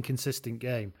 It's an inconsistent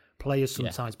game. Players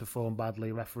sometimes perform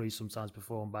badly. Referees sometimes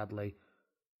perform badly.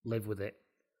 Live with it.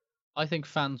 I think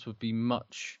fans would be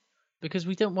because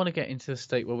we don't want to get into a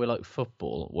state where we're like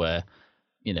football, where,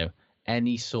 you know,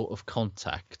 any sort of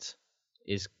contact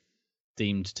is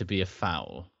deemed to be a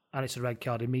foul. And it's a red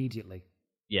card immediately.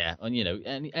 Yeah, and, you know,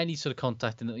 any sort of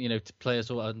contact, and, you know,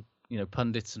 players or, you know,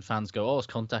 pundits and fans go, it's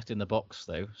contact in the box,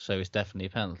 though, so it's definitely a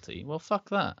penalty. Well, fuck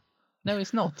that. No,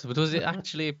 it's not. But was it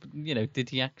actually, you know, did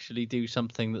he actually do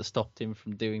something that stopped him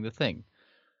from doing the thing?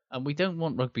 And we don't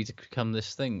want rugby to become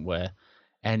this thing where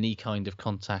any kind of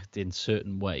contact in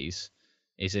certain ways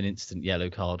is an instant yellow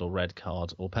card or red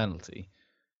card or penalty.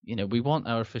 You know, we want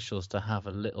our officials to have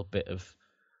a little bit of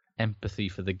empathy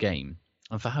for the game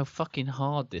and for how fucking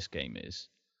hard this game is.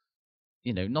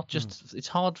 You know, not just it's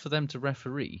hard for them to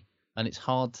referee, and it's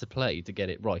hard to play to get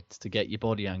it right, to get your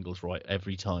body angles right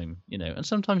every time, you know. And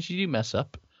sometimes you do mess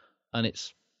up and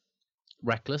it's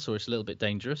reckless or it's a little bit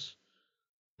dangerous.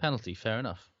 Penalty, fair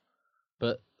enough.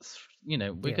 But, you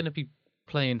know, we're going to be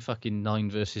playing fucking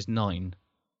 9 versus 9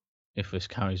 if this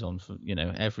carries on for, you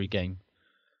know, every game.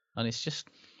 And it's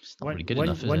not really good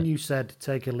enough, is when it? you said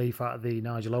take a leaf out of the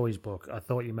Nigel Owens book, I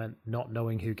thought you meant not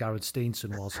knowing who Gareth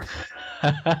Steenson was.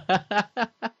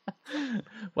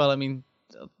 Well, I mean...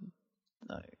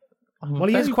 Well,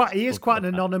 he is quite an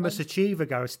anonymous achiever,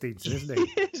 Gareth Steenson, isn't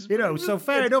he? You know, so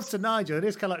fair enough to Nigel. It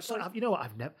is kind of like, you know what?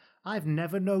 I've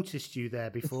never noticed you there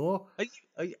before.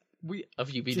 Have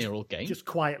you been here all game? Just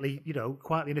quietly, you know,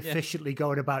 quietly and efficiently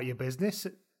going about your business.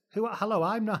 Hello,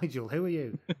 I'm Nigel. Who are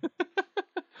you?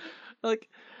 Like,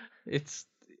 it's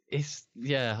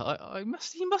yeah.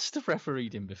 He must have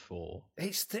refereed him before.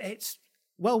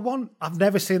 I've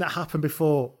never seen that happen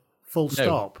before. Full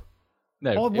stop.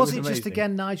 No, or was it just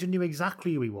again Nigel knew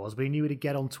exactly who he was, but he knew he'd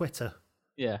get on Twitter?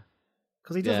 Yeah,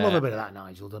 because he does love a bit of that,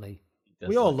 Nigel, doesn't he?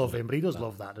 We all love him, but he does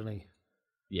love that, doesn't he?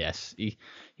 Yes, he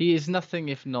is nothing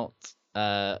if not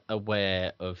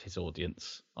aware of his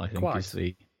audience. I think is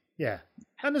the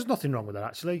and there's nothing wrong with that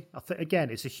actually. I think again,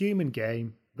 it's a human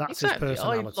game. That's his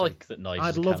personality. I like that Nigel.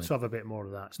 I'd love to have a bit more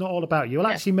of that. It's not all about you. Well,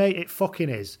 actually, mate, it fucking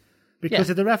is.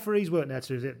 Because if the referees weren't there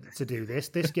to do this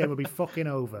game would be fucking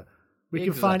over. We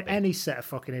can find any set of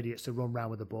fucking idiots to run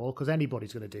around with the ball because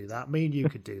anybody's going to do that. Me and you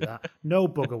could do that. No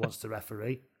bugger wants to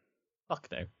referee. Fuck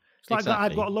no. It's like that.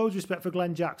 I've got loads of respect for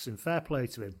Glenn Jackson. Fair play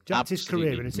to him. Jacked his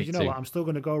career in and said, you know what, I'm still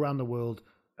going to go around the world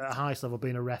at a highest level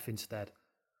being a ref instead.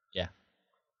 Yeah.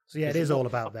 So it is all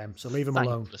about them. So leave them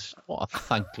alone. What a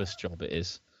thankless job it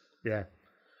is. Yeah.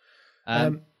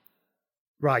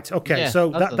 Right. Okay. Yeah, so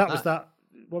that was that.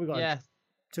 What have we got? Yeah.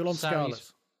 Toulon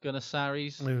Scarlets.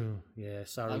 Saris. Oh, yeah,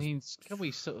 Saris. I mean, can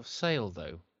we sort of Sale,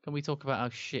 though? Can we talk about how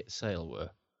shit Sale were?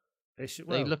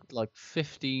 They looked like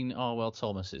 15 Arwell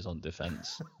Thomases on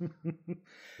defence.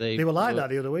 They were like that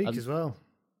the other week as well.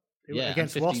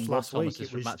 Against Wasps last week,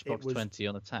 it was Matchbox 20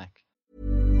 on attack.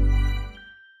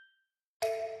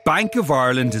 Bank of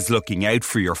Ireland is looking out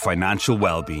for your financial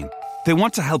well-being. They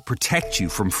want to help protect you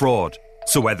from fraud.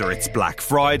 So whether it's Black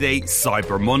Friday,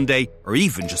 Cyber Monday, or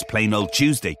even just plain old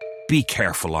Tuesday, be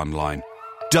careful online.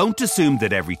 Don't assume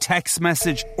that every text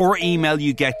message or email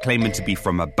you get claiming to be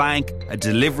from a bank, a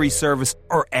delivery service,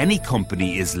 or any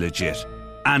company is legit.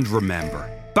 And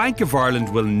remember, Bank of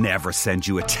Ireland will never send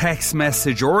you a text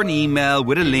message or an email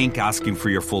with a link asking for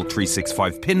your full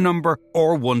 365 PIN number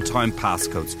or one-time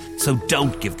passcodes, so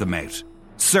don't give them out.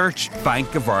 Search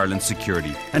Bank of Ireland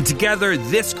Security, and together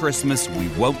this Christmas we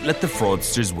won't let the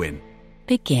fraudsters win.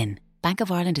 Begin. Bank of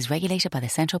Ireland is regulated by the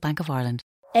Central Bank of Ireland.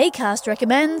 Acast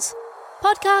recommends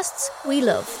podcasts we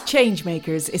love.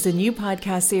 Changemakers is a new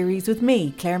podcast series with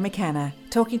me, Claire McKenna,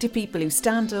 talking to people who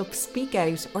stand up, speak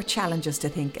out, or challenge us to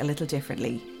think a little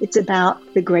differently. It's about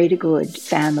the greater good,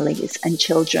 families and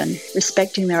children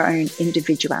respecting their own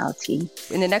individuality.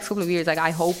 In the next couple of years,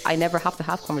 I hope I never have to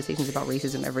have conversations about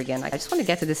racism ever again. I just want to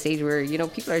get to the stage where,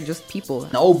 people are just people.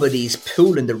 Nobody's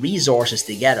pooling the resources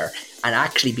together and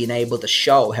actually being able to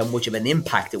show how much of an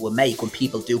impact it will make when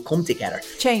people do come together.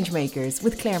 Changemakers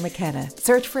with Claire McKenna.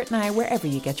 Search for it now wherever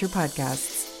you get your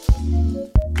podcasts.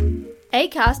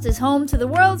 Acast is home to the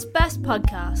world's best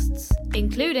podcasts,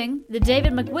 including the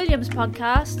David McWilliams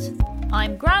podcast,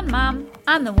 I'm Grandmam,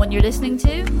 and the one you're listening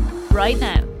to right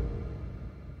now.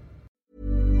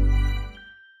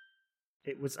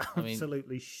 It was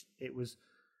absolutely... it was...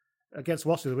 Against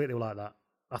Wasps the week they were like that.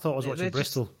 I thought I was watching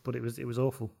Bristol, but it was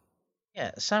awful.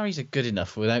 Yeah, Sarries are good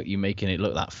enough without you making it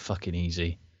look that fucking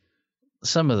easy.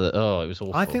 Some of it was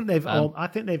awful. I think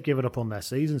they've given up on their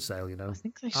season sale. I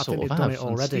think they've have done it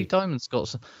already. Steve Diamond's got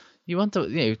some. You wonder,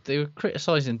 they were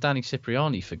criticising Danny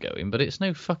Cipriani for going, but it's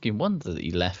no fucking wonder that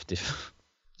he left. If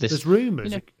there's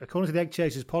rumours, according to the Egg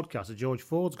Chasers podcast, that George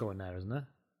Ford's going there, isn't there?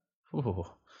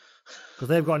 Because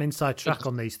they've got an inside track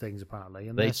on these things apparently,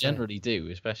 and they generally do,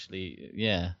 especially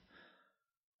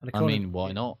And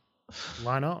why not?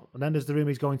 Why not? And then there's the rumour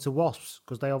he's going to Wasps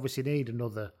because they obviously need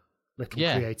another little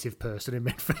creative person in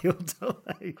midfield,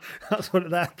 don't they? That's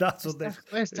what they.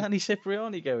 Where's Danny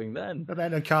Cipriani going then? And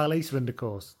then Kyle Eastman, of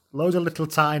course. Loads of little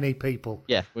tiny people.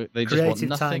 Yeah, they just want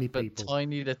nothing but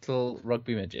tiny little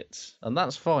rugby midgets, and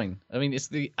that's fine. I mean, it's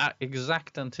the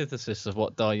exact antithesis of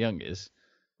what Dai Young is,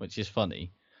 which is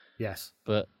funny. Yes,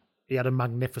 but he had a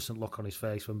magnificent look on his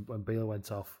face when Beale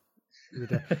went off.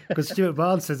 Because Stuart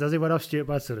Barnes says, as he went off, Stuart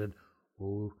Barnes said,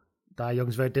 "Oh, Dai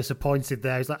Young's very disappointed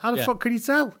there." He's like, "How the fuck can you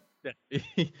tell?" Yeah.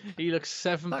 He looks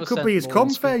 7%. That could be his cum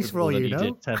face for all you know.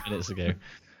 Did 10 minutes ago.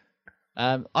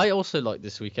 I also like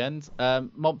this weekend.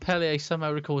 Montpellier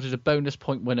somehow recorded a bonus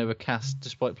point win over Castres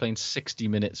despite playing 60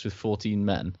 minutes with 14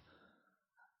 men.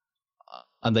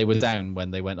 And they were down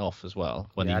when they went off as well,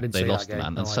 when they lost the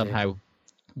man, and somehow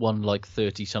won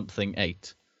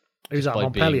 30-something-8. Who's that,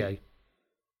 Montpellier?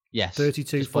 Yes.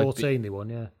 32-14 they won,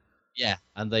 yeah. Yeah,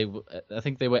 and I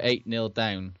think they were 8-0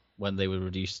 down when they were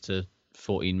reduced to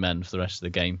 14 men for the rest of the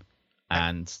game.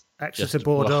 And Exeter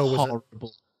Bordeaux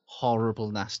was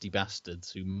horrible, nasty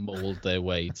bastards who mauled their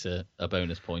way to a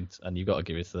bonus point, and you've got to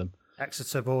give it to them.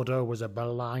 Exeter Bordeaux was a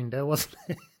blinder, wasn't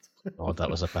it? Oh, that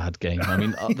was a bad game. I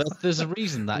mean, there's a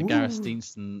reason that Gareth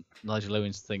Steenston, Nigel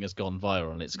Owens thing has gone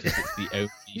viral, and it's because it's the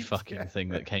only fucking thing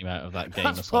that came out of that game.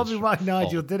 That's probably why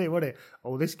Nigel did it, wasn't it?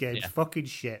 Oh, this game's fucking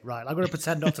shit. Right, I'm going to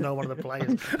pretend not to know one of the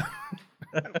players.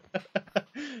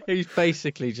 He's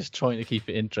basically just trying to keep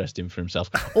it interesting for himself.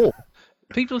 Or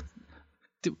people,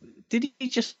 did he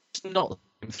just not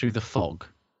through the fog?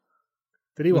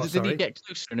 Did he? Did he get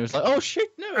closer and it was like, oh shit,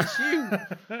 no, it's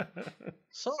you.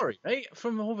 Sorry, mate.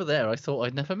 From over there, I thought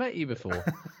I'd never met you before.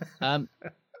 And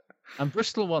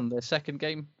Bristol won their second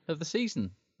game of the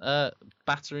season,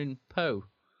 battering Poe.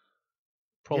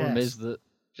 Problem is that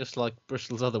just like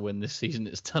Bristol's other win this season,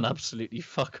 it's done absolutely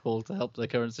fuck all to help their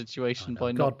current situation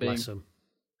by not being. Bless them.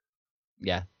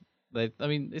 Yeah,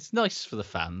 it's nice for the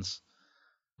fans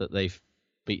that they've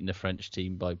beaten a French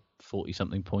team by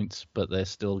 40-something points, but they're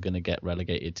still going to get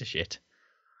relegated to shit.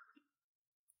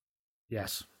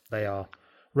 Yes, they are.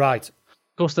 Right.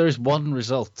 Of course, there is one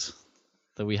result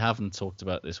that we haven't talked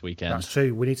about this weekend. That's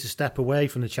true. We need to step away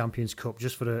from the Champions Cup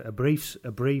just for a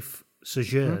brief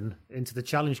sojourn into the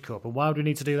Challenge Cup. And why would we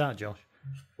need to do that, Josh?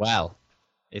 Well,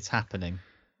 it's happening.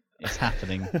 It's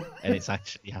happening, and it's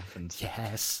actually happened.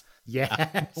 Yes.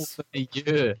 After a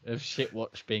year of shit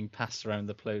watch being passed around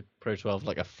the Pro 12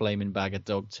 like a flaming bag of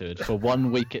dog turd for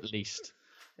 1 week at least,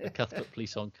 the Cuthbert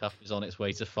Police On Cup is on its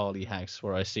way to Farley House,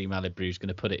 where I assume Ali Brew's going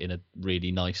to put it in a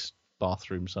really nice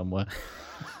bathroom somewhere.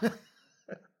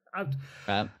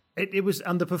 It was,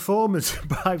 and the performance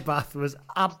by Bath was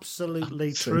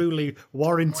absolutely, truly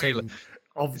warranting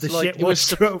of the shit watch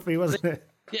trophy, wasn't it?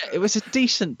 Yeah, it was a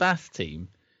decent Bath team.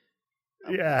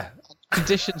 Yeah.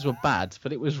 Conditions were bad,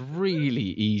 but it was really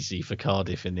easy for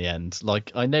Cardiff in the end.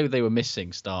 Like, I know they were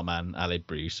missing starman Alid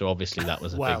Brew, so obviously that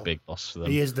was a big loss for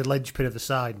them. He is the linchpin of the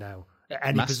side now.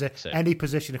 Any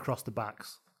position across the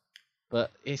backs.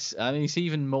 But it's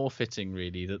even more fitting,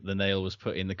 really, that the nail was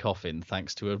put in the coffin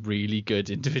thanks to a really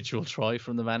good individual try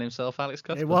from the man himself, Alex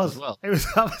Cuthbert, as well. It was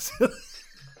absolutely...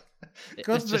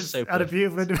 Cuthbert had a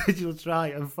beautiful individual try,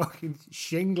 and fucking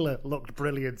Shingler looked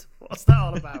brilliant. What's that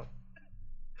all about?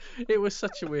 It was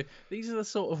such a weird... These are the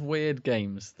sort of weird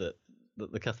games that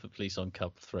the Cuthbert Police On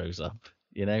Cup throws up,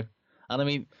 you know? And I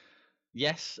mean,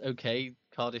 yes, okay,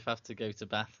 Cardiff have to go to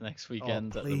Bath next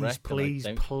weekend at the please,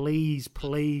 Rec.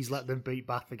 please let them beat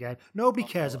Bath again. Nobody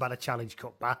cares about a Challenge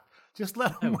Cup, Bath. Just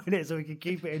let them win it so we can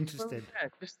keep it interesting. Yeah,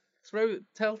 just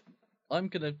I'm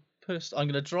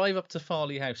gonna drive up to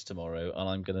Farley House tomorrow, and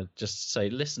I'm gonna just say,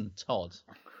 listen, Todd,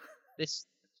 this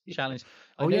challenge.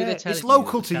 It's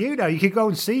local to you now. You could go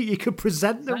and see it. You could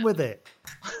present them with it.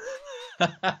 Do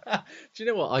you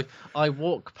know what? I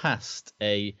walk past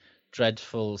a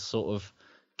dreadful sort of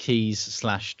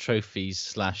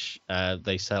keys/trophies/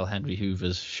 they sell Henry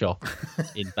Hoover's shop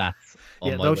in Bath.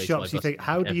 Those shops. You think,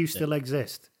 how do you still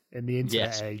exist in the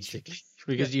internet age? Basically.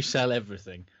 Because you sell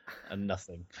everything and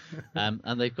nothing.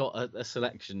 And they've got a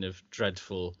selection of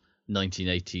dreadful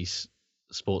 1980s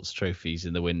sports trophies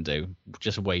in the window,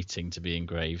 just waiting to be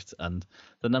engraved. And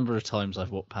the number of times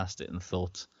I've walked past it and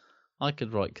thought, I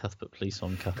could write Cuthbert Police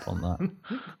on Cup on that.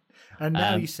 And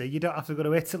now you see, you don't have to go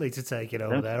to Italy to take it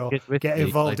over there or get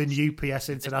involved in UPS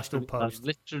International Post. I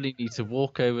literally need to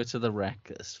walk over to the Rec.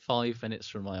 It's 5 minutes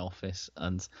from my office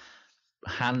and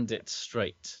hand it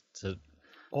straight to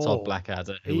Todd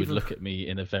Blackadder, who would look at me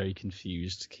in a very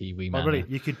confused Kiwi manner. Really,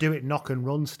 you could do it knock and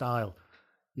run style.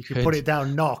 You could put it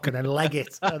down, knock, and then leg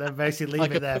it, and then basically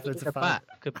leave it there for it to find.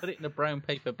 I could put it in a brown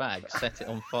paper bag, set it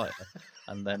on fire,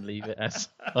 and then leave it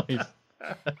outside.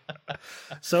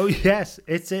 So yes,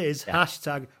 it is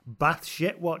hashtag Bath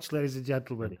Shitwatch, ladies and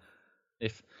gentlemen.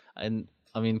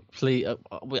 Please,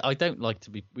 we don't like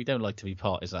to be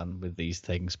partisan with these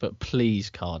things, but please,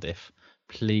 Cardiff,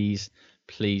 please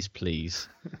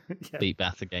beat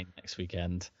Bath again next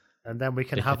weekend. And then we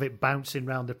can have it bouncing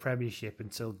around the Premiership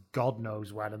until God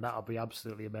knows when, and that'll be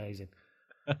absolutely amazing.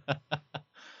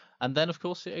 And then, of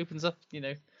course, it opens up,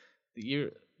 now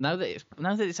that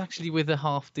it's actually with a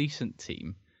half decent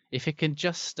team, if it can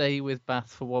just stay with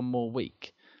Bath for one more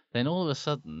week, then all of a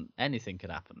sudden anything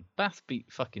could happen. Bath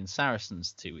beat fucking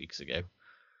Saracens 2 weeks ago.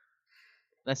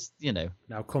 That's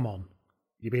Now come on,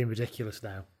 you're being ridiculous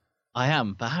now. I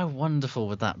am, but how wonderful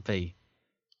would that be?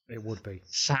 It would be.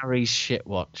 Sarri's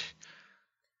Shitwatch.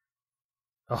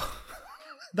 Oh,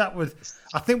 that would.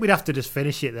 I think we'd have to just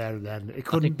finish it there and then. It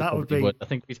couldn't. That would be. I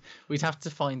think we'd have to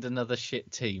find another shit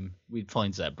team. We'd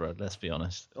find Zebra. Let's be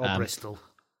honest. Or Bristol.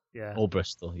 Yeah. Or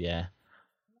Bristol. Yeah.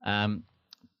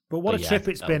 But what a trip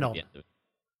it's been on.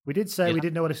 We did say we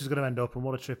didn't know where this was going to end up, and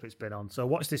what a trip it's been on. So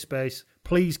watch this space,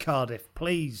 please, Cardiff.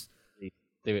 Please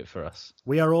do it for us.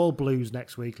 We are all Blues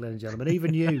next week, ladies and gentlemen.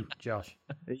 Even you, Josh.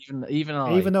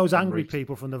 Even those angry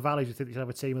people from the valleys who think they should have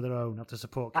a team of their own have to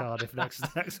support Cardiff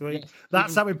next week.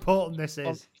 That's how important this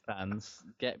is. Fans,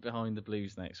 get behind the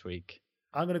Blues next week.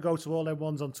 I'm going to go to all them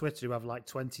ones on Twitter who have like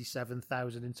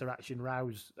 27,000 interaction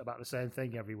rows about the same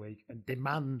thing every week and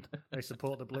demand they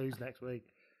support the Blues next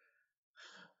week.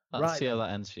 Let's see how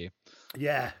that ends for you.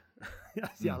 Yeah.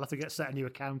 I'll have to get set a new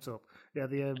account up. Yeah,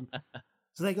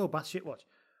 so there you go, Bath Shitwatch.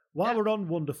 While we're on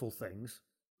wonderful things,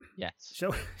 yes,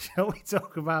 shall we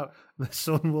talk about the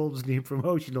Sunwolves' new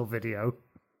promotional video?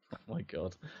 Oh my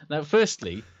God! Now,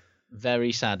 firstly,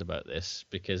 very sad about this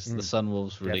because the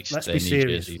Sunwolves released their new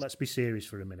jerseys. Let's be serious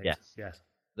for a minute. Yes.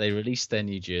 They released their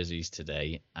new jerseys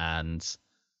today, and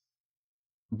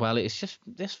well, it's just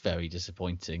very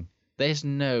disappointing. There's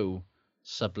no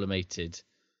sublimated,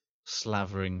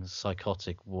 slavering,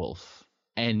 psychotic wolf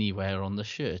anywhere on the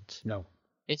shirt. No.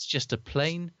 It's just a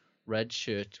plain red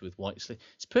shirt with white sleeves.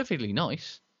 It's perfectly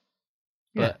nice.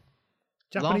 But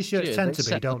Japanese shirts tend to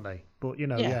be, don't they? But,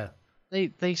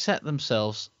 They set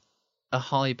themselves a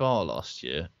high bar last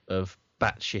year of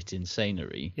batshit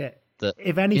insanery. Yeah. That,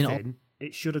 if anything,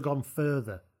 it should have gone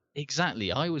further.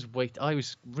 Exactly. I was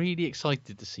really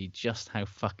excited to see just how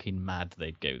fucking mad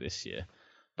they'd go this year.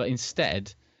 But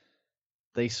instead,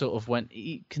 they sort of went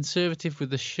conservative with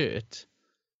the shirt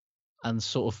and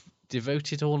sort of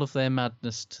devoted all of their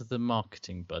madness to the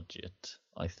marketing budget,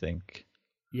 I think.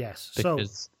 Yes. So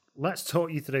let's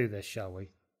talk you through this, shall we?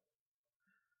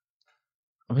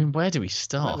 I mean, where do we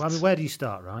start? Where do you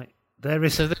start, right? There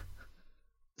is. So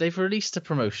they've released a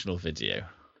promotional video,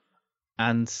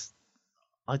 and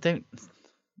I don't.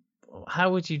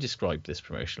 How would you describe this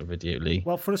promotional video, Lee?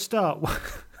 Well, for a start,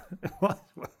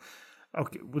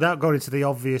 okay, without going into the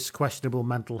obvious questionable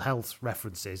mental health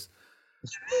references,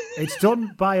 it's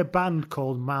done by a band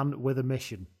called Man with a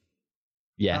Mission.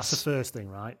 Yes, that's the first thing,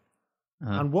 right?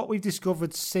 And what we've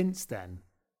discovered since then,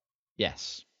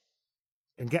 yes,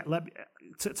 and tell me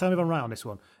if I'm right on this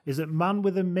one, is that Man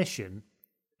with a Mission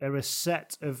are a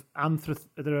set of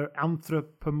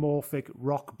anthropomorphic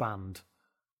rock band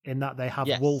in that they have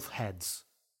wolf heads.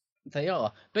 They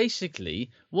are.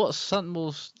 Basically, what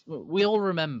Sunwolves... We all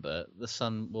remember the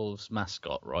Sunwolves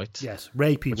mascot, right? Yes,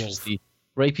 Rapey Wolf.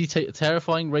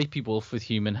 terrifying rapey wolf with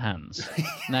human hands.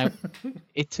 Now,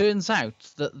 it turns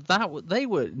out that they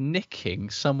were nicking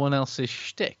someone else's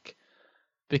shtick,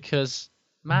 because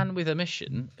Man with a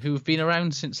Mission, who've been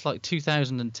around since like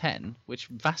 2010, which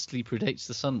vastly predates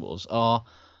the Sunwolves, are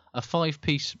a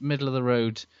 5-piece middle of the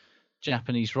road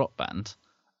Japanese rock band,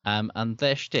 and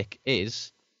their shtick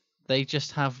is they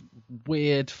just have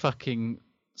weird fucking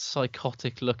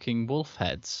psychotic looking wolf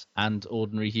heads and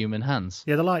ordinary human hands.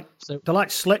 Yeah, they're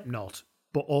like Slipknot,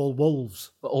 but all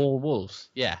wolves.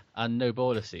 Yeah, and no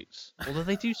boiler suits. Although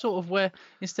they do sort of wear,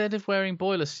 instead of wearing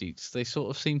boiler suits, they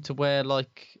sort of seem to wear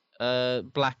like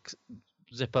black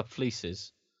zip-up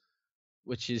fleeces,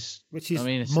 which is I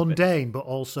mean, mundane but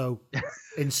also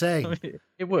insane. I mean,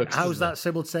 it works. How's that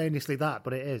simultaneously that?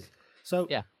 But it is. So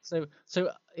yeah. So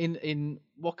in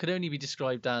what could only be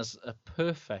described as a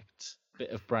perfect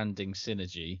bit of branding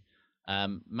synergy,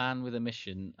 Man with a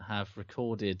Mission have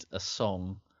recorded a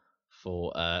song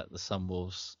for the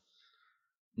Sunwolves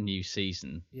new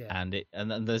season, and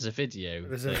there's a video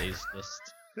that is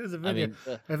just. There's a video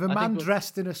of a man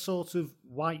dressed in a sort of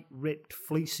white, ripped,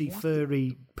 fleecy,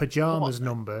 furry pajamas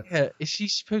number. Yeah, is he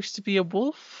supposed to be a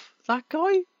wolf? That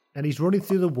guy? And he's running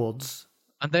through the woods.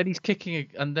 And then he's kicking,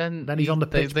 and then he's on the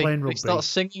pitch playing rugby. They start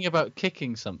singing about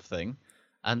kicking something,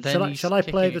 and then shall I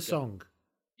play the song?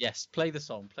 Yes, play the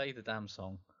song. Play the damn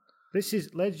song. This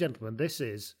is, ladies and gentlemen, this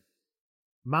is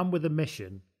Man with a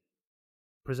Mission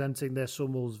presenting their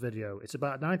Sunwolves video. It's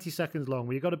about 90 seconds long.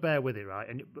 Well, you've got to bear with it, right?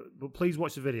 But please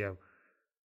watch the video.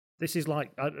 This is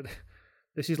like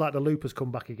the loop has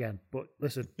come back again. But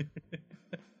listen.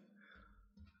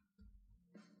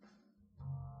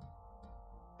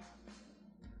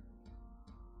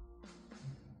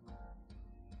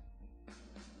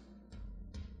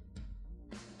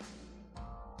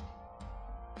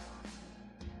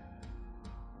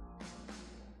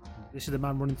 This is the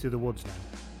man running through the woods now.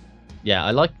 Yeah,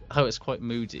 I like how it's quite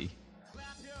moody,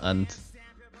 and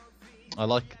I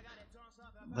like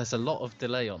there's a lot of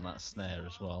delay on that snare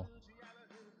as well.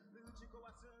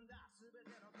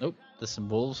 Oh, there's some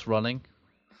wolves running.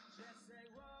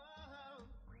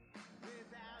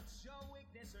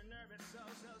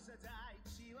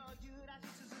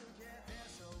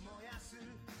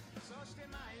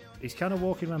 He's kind of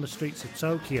walking around the streets of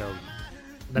Tokyo,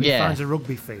 and then he finds a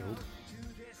rugby field.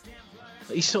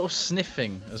 He's sort of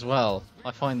sniffing as well.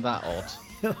 I find that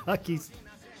odd. Like he's...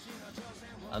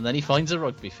 And then he finds a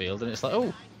rugby field, and it's like,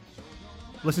 oh.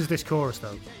 Listen to this chorus,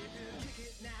 though.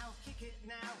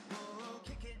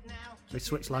 They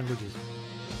switch languages.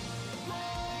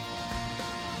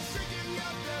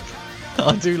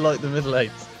 I do like the middle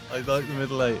eight. I like the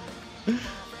middle eight.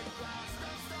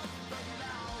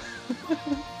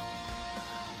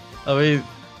 I mean...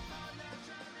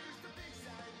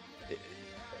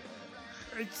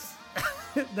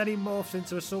 Then he morphs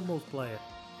into a Sunwolves player,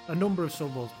 a number of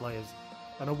Sunwolves players,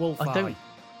 and a wolf eye.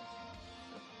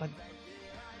 I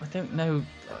don't know.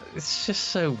 It's just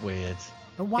so weird.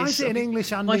 And why is it in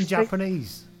English and in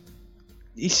Japanese?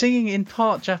 He's singing in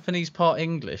part Japanese, part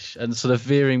English, and sort of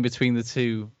veering between the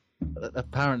two,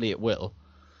 apparently at will,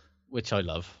 which I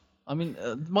love. I mean,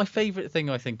 my favourite thing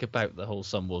I think about the whole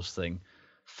Sunwolves thing,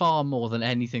 far more than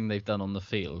anything they've done on the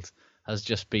field, has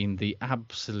just been the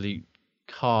absolute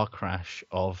car crash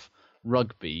of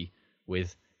rugby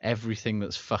with everything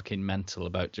that's fucking mental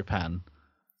about Japan.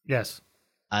 Yes.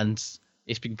 And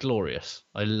it's been glorious.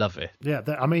 I love it. Yeah,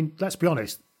 I mean, let's be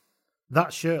honest.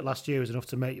 That shirt last year was enough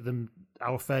to make them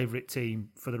our favourite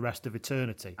team for the rest of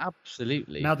eternity.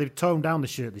 Absolutely. Now, they've toned down the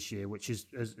shirt this year, which is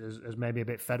made me a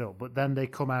bit fed up. But then they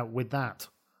come out with that.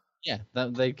 Yeah,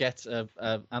 they get an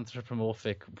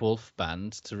anthropomorphic wolf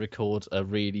band to record a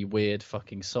really weird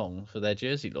fucking song for their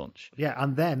jersey launch. Yeah,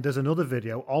 and then there's another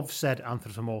video of said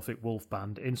anthropomorphic wolf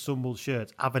band in Sunwolves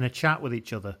shirts having a chat with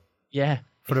each other. Yeah.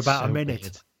 For about a minute.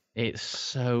 Weird. It's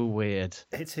so weird.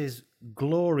 It is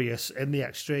glorious in the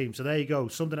extreme. So there you go.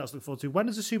 Something else to look forward to. When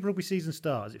does the Super Rugby season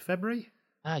start? Is it February?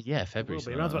 Yeah, February.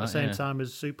 It runs about the same time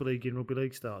as Super League in Rugby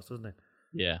League starts, doesn't it?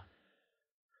 Yeah.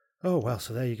 Oh, well,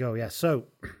 so there you go. Yeah, so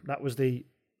that was the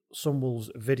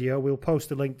Sunwolves video. We'll post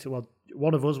a link to, well,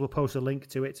 one of us will post a link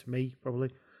to it, me,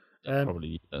 probably.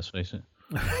 Probably, let's face it.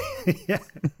 Yeah.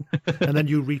 And then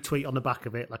you retweet on the back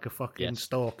of it like a fucking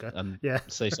stalker. And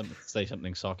say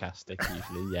something sarcastic,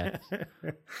 usually,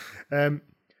 yeah.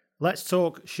 Let's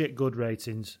talk shit good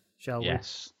ratings, shall we?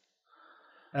 Yes.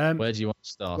 Where do you want to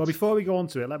start? Well, before we go on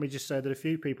to it, let me just say that a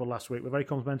few people last week were very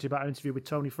complimentary about our interview with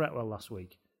Tony Fretwell last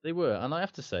week. They were, and I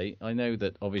have to say, I know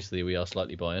that obviously we are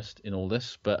slightly biased in all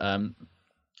this, but I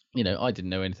didn't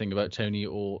know anything about Tony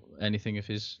or anything of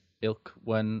his ilk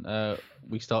when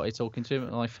we started talking to him,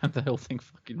 and I found the whole thing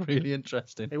fucking really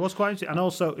interesting. It was quite interesting. And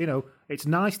also, it's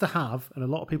nice to have, and a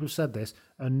lot of people have said this,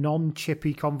 a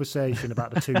non-chippy conversation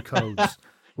about the two codes,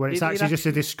 where it's actually just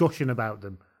a discussion about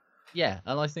them. Yeah,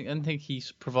 and I think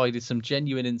he's provided some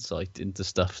genuine insight into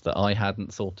stuff that I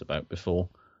hadn't thought about before,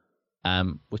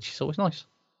 which is always nice.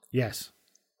 Yes.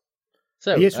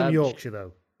 So he is from Yorkshire,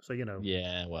 though, so you know.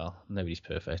 Yeah, well, nobody's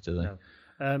perfect, are they?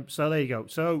 No. So there you go.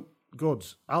 So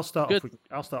goods. I'll start off with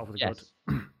the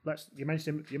good. You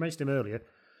mentioned him earlier.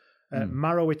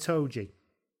 Maro Itoje.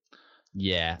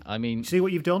 Yeah, I mean, see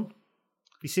what you've done.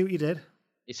 You see what you did.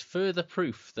 It's further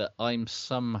proof that I'm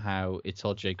somehow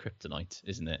Itoje kryptonite,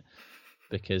 isn't it?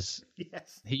 Because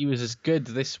he was as good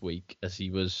this week as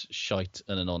he was shite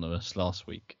and anonymous last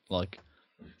week. Like,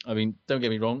 I mean, don't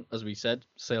get me wrong, as we said,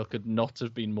 Sale could not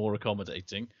have been more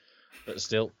accommodating, but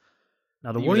still.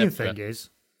 Now, the worrying thing is,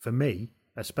 for me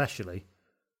especially,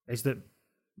 is that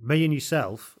me and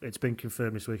yourself, it's been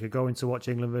confirmed this week, are going to watch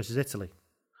England versus Italy.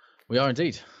 We are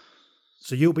indeed.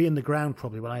 So you'll be in the ground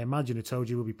probably when I imagine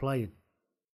Itoje will be playing.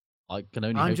 I can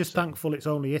only. I'm just thankful it's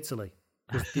only Italy.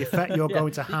 Because the effect you're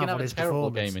going to have on his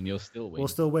performance, game and you'll still win. We'll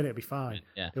still win. It'll be fine.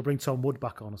 Yeah. He'll bring Tom Wood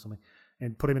back on or something,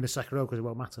 and put him in the second row because it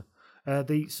won't matter. You've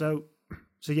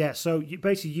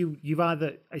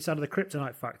either it's either the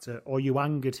kryptonite factor or you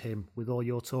angered him with all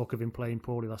your talk of him playing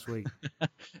poorly last week.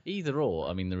 Either or.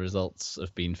 I mean, the results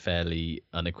have been fairly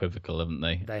unequivocal, haven't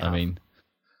they? They have. I mean,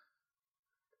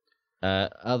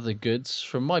 other goods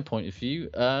from my point of view.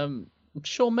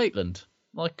 Sean Maitland,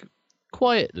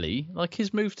 quietly,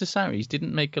 his move to Sarries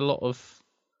didn't make a lot of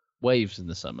waves in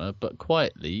the summer, but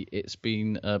quietly, it's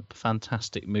been a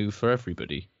fantastic move for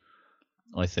everybody.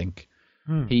 I think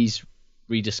he's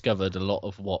rediscovered a lot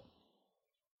of what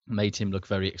made him look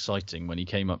very exciting when he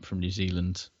came up from New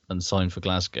Zealand and signed for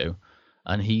Glasgow,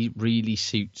 and he really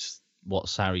suits what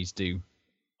Sarries do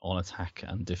on attack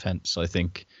and defence. I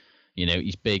think,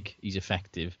 he's big, he's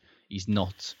effective, he's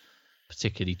not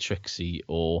particularly tricksy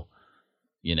or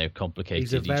complicated.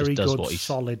 He's a very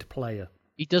solid player.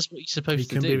 He does what he's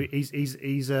supposed to do.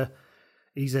 He's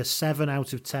a 7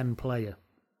 out of 10 player.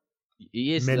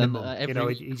 He is minimum.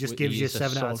 He just gives you a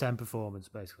 7 out of 10 performance,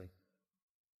 basically.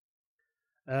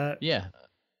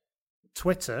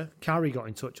 Twitter. Carrie got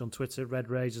in touch on Twitter. Red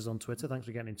Razors on Twitter. Thanks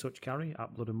for getting in touch, Carrie.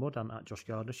 At Blood and Mud and at Josh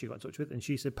Gardner. She got in touch with, and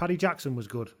she said Paddy Jackson was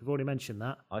good. We've already mentioned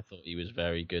that. I thought he was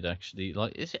very good, actually.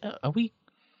 Are we?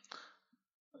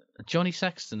 Johnny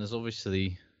Sexton is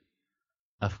obviously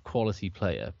a quality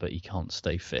player, but he can't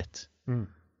stay fit.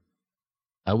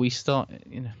 Are we is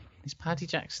Paddy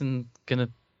Jackson gonna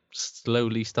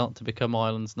slowly start to become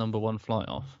Ireland's number one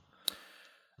fly-off?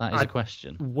 That is a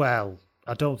question. Well,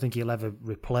 I don't think he'll ever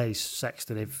replace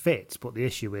Sexton if fit, but the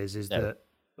issue is that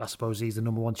I suppose he's the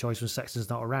number one choice when Sexton's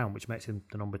not around, which makes him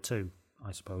the number two,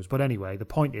 I suppose. But anyway, the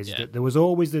point is that there was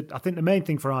always I think the main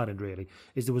thing for Ireland, really,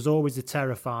 is there was always the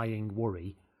terrifying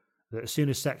worry that as soon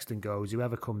as Sexton goes,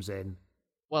 whoever comes in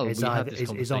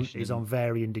is on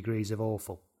varying degrees of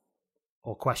awful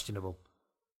or questionable.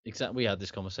 Exactly. We had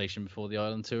this conversation before the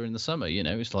Ireland tour in the summer.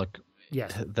 It's like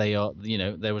they are.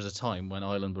 There was a time when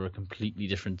Ireland were a completely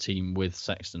different team with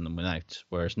Sexton and without.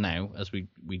 Whereas now, as we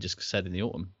just said in the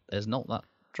autumn, there's not that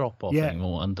drop off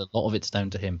anymore, and a lot of it's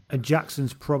down to him. And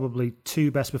Jackson's probably two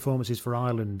best performances for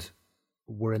Ireland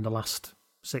were in the last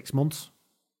 6 months.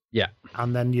 Yeah,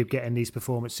 and then you're getting these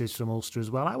performances from Ulster as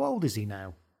well. How old is he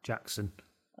now, Jackson?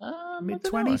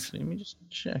 Mid-20s. Let me just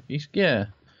check.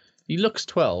 He looks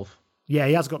 12. Yeah,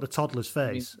 he has got the toddler's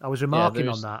face. I was remarking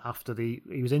on that after he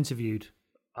was interviewed.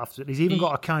 He's even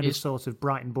got a kind of sort of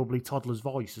bright and bubbly toddler's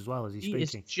voice as well as he's speaking.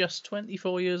 He is just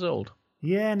 24 years old.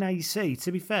 Yeah, now you see,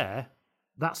 to be fair,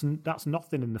 that's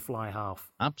nothing in the fly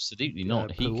half. Absolutely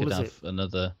not. He could have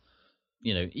another,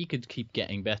 he could keep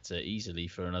getting better easily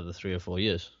for another 3 or 4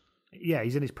 years. Yeah,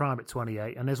 he's in his prime at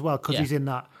 28. And as well, because he's in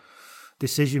that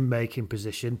decision-making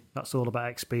position, that's all about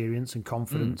experience and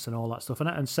confidence and all that stuff.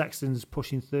 And Sexton's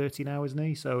pushing 30 now, isn't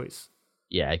he? So it's...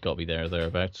 Yeah, it got to be there or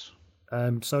thereabouts.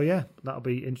 That'll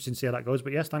be interesting to see how that goes.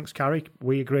 But yes, thanks, Carrie.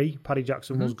 We agree. Paddy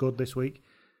Jackson was good this week.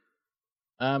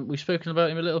 We've spoken about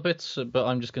him a little bit, but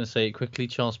I'm just going to say it quickly.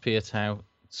 Charles Piatow,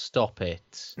 stop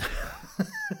it.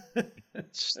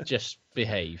 Just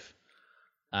behave.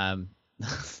 I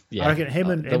reckon him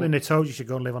and Itoje should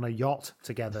go and live on a yacht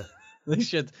together. They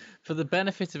should, for the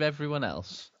benefit of everyone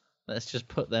else. Let's just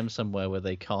put them somewhere where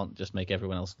they can't just make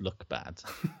everyone else look bad.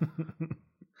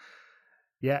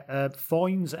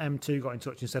 Foynes M2 got in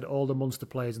touch and said all the Munster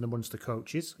players and the Munster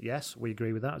coaches. Yes, we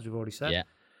agree with that, as we've already said.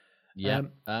 Yeah.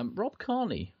 Rob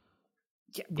Carney.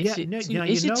 Is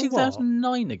it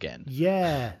 2009 again?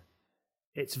 Yeah.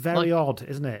 It's very odd,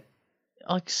 isn't it?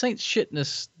 Like Saints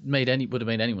shitness would have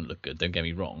made anyone look good. Don't get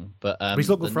me wrong, but he's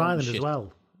looked good for Ireland as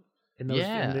well.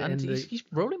 He's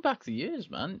rolling back the years,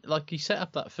 man. Like he set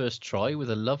up that first try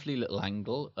with a lovely little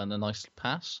angle and a nice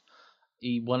pass.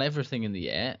 He won everything in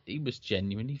the air. He was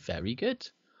genuinely very good.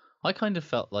 I kind of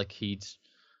felt like he'd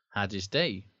had his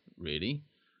day, really.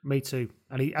 Me too.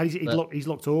 And he's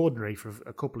looked ordinary for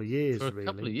a couple of years.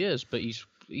 Couple of years, but he's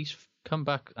come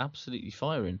back absolutely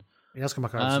firing. He has come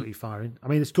back absolutely firing. I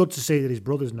mean, it's good to see that his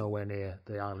brother's nowhere near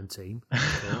the Ireland team.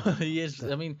 He is.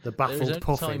 The baffled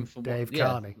puffin, Dave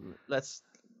Carney.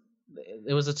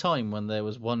 There was a time when there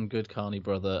was one good Carney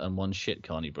brother and one shit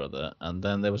Carney brother, and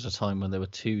then there was a time when there were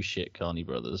two shit Carney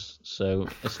brothers. So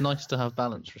it's nice to have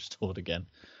balance restored again.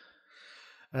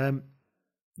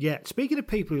 Yeah, speaking of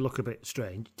people who look a bit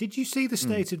strange, did you see the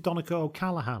state of Donncha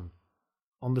O'Callaghan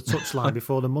on the touchline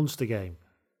before the Munster game?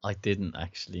 I didn't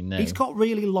actually know. He's got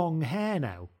really long hair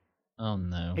now. Oh,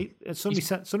 no.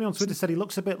 Somebody on Twitter said he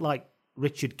looks a bit like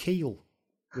Richard Keel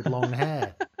with long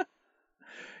hair.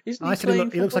 He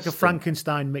looks like a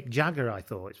Frankenstein Mick Jagger, I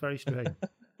thought. It's very strange.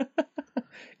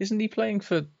 Isn't he playing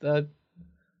for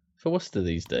Worcester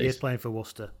these days? He is playing for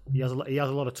Worcester. He has a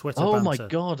lot of Twitter banter. My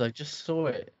God, I just saw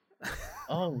it.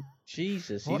 Oh,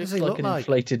 Jesus. He looks like an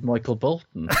inflated Michael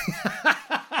Bolton.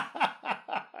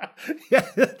 Yeah,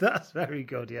 that's very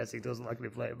good. Yes, he does look like an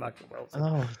inflated Michael Bolton.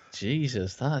 Oh,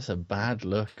 Jesus. That's a bad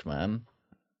look, man.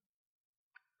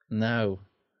 No.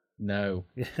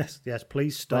 Yes,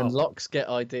 please stop. When locks get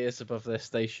ideas above their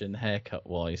station,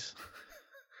 haircut-wise.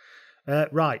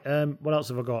 Right, what else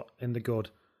have I got in the good?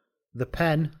 The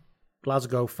Pen,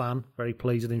 Glasgow fan, very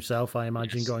pleased with himself, I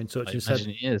imagine, got in touch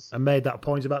and made that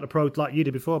point about the Pro, like you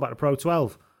did before, about the Pro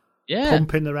 12. Yeah.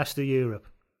 Pumping the rest of Europe.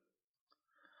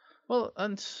 Well,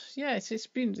 and yeah, it's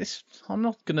been. I'm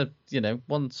not gonna,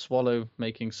 one swallow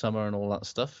making summer and all that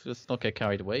stuff. Let's not get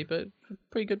carried away, but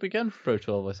pretty good weekend for Pro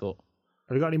 12, I thought.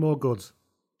 Have you got any more goods?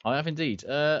 I have indeed.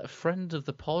 Friend of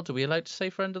the pod. Are we allowed to say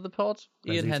friend of the pod?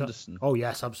 Ian Henderson. Oh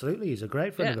yes, absolutely. He's a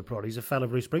great friend of the pod. He's a fellow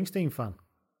Bruce Springsteen fan.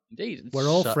 Indeed, we're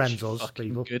all friends, us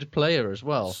people. Good player as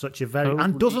well. Such a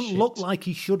and doesn't look like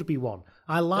he should be one.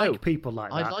 I like people like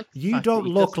that. You don't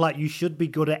look like you should be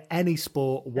good at any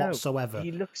sport whatsoever.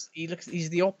 He looks. He's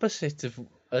the opposite of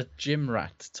a gym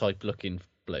rat type looking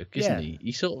bloke, isn't he?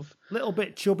 He's sort of little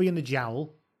bit chubby in the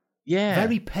jowl. Yeah,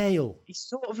 very pale. He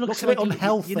sort of looks a bit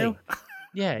unhealthy.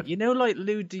 Yeah, like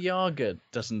Lou Diaga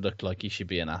doesn't look like he should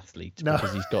be an athlete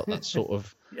because he's got that sort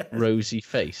of rosy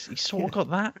face. He's sort of got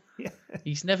that. Yeah.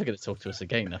 He's never going to talk to us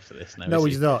again after this. No,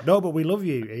 he's not. No, but we love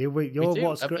you. You're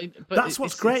what's great. That's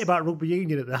what's great about rugby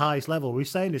union at the highest level. We were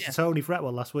saying this to Tony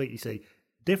Fretwell last week. You see,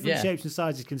 different shapes and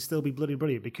sizes can still be bloody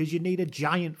brilliant because you need a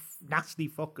giant, nasty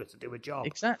fucker to do a job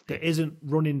that isn't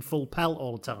running full pelt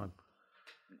all the time.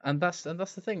 And that's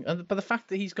the thing. But the fact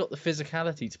that he's got the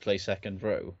physicality to play second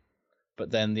row, but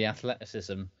then the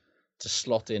athleticism to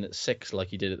slot in at 6 like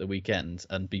he did at the weekend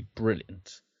and be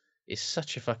brilliant is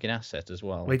such a fucking asset as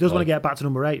well. Well, he does want to get back to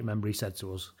number 8, remember he said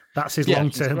to us. That's his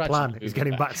long-term plan, is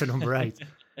getting back to number 8.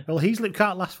 Well,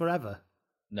 can't last forever.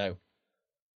 No.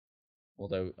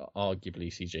 Although, arguably,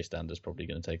 CJ Stander's probably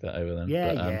going to take that over then.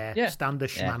 Yeah. Stander,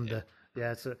 Schmander.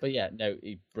 Yeah. But yeah, no,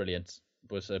 brilliant.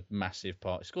 Was a massive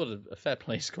part. He scored a fair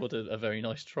play, scored a very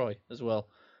nice try as well.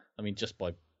 I mean, just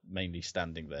by mainly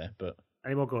standing there, but...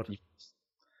 Any more good?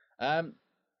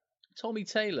 Tommy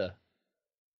Taylor.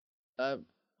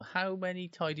 How many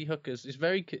tidy hookers?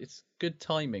 It's good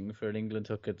timing for an England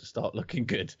hooker to start looking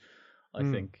good, I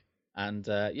think. And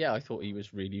I thought he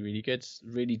was really, really good.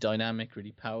 Really dynamic,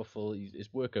 really powerful.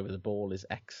 His work over the ball is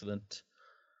excellent.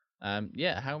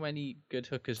 How many good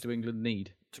hookers do England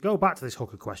need? To go back to this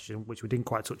hooker question, which we didn't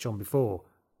quite touch on before,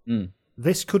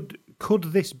 this could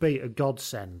this be a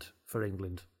godsend for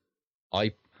England?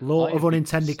 Law of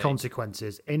unintended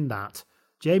consequences in that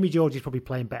Jamie George is probably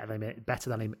playing better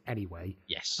than him anyway.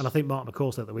 Yes. And I think Mark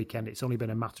McCall said at the weekend it's only been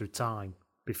a matter of time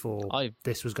before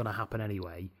this was going to happen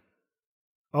anyway.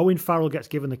 Owen Farrell gets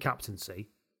given the captaincy.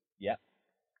 Yeah.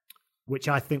 Which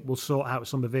I think will sort out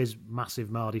some of his massive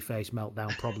Mardy face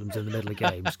meltdown problems in the middle of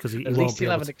games because he at won't least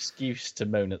he'll have an excuse to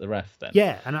moan at the ref then.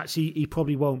 Yeah, and actually he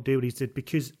probably won't do what he did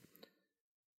because.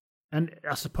 And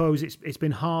I suppose it's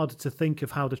been hard to think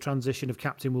of how the transition of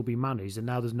captain will be managed, and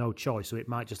now there's no choice, so it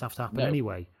might just have to happen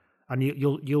anyway. And you'd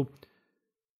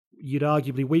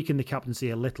arguably weaken the captaincy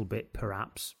a little bit,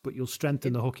 perhaps, but you'll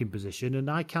strengthen the hooking position. And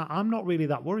I'm not really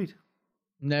that worried.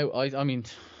 No, I mean,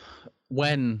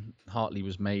 when Hartley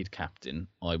was made captain,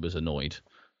 I was annoyed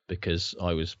because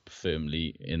I was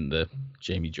firmly in the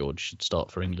Jamie George should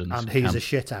start for England. And he's a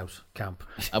shit-out camp.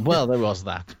 Well, there was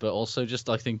that, but also just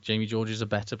I think Jamie George is a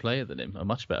better player than him, a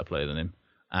much better player than him.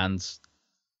 And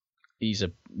he's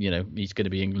he's going to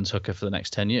be England's hooker for the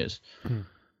next 10 years.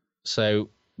 So,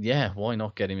 yeah, why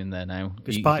not get him in there now?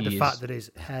 Despite the fact that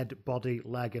his head, body,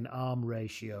 leg and arm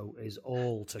ratio is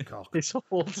all to cock. It's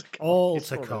all to cock. All it's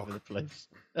to all cock. Over the place.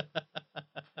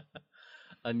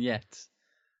 And yet,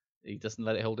 he doesn't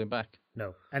let it hold him back.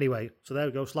 No. Anyway, so there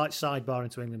we go. Slight sidebar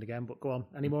into England again, but go on.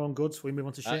 Any more on goods? We move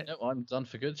on to shit? No, I'm done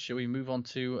for good. Shall we move on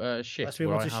to shit? Let's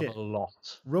move on to I shit. have a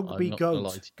lot. Rugby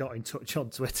Goat got in touch on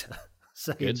Twitter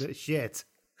saying that shit.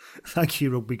 Thank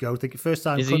you, Rugby Goat. I think first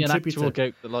time contributor. Is he an actual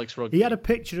goat that likes rugby? He had a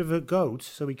picture of a goat,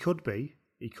 so he could be.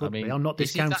 He could be. I'm not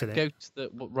discounting it. Is he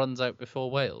that goat that runs out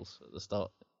before Wales at the start?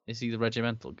 Is he the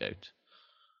regimental goat?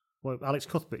 Well, Alex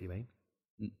Cuthbert, you mean?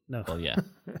 No. Well, yeah.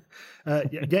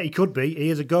 Yeah, he could be. He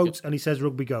is a goat, and he says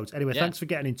Rugby Goat. Anyway, thanks for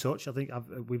getting in touch. I think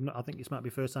I think this might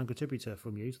be first time contributor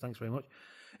from you. So thanks very much.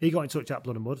 He got in touch at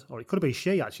Blood and Mud, or it could have been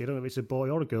she actually. I don't know if it's a boy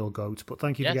or a girl goat, but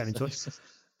thank you for getting in touch.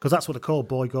 Because that's what they're called,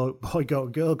 boy goat, and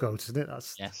girl goat, isn't it?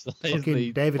 That's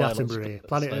fucking David Attenborough here,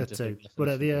 Planet Earth 2.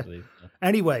 But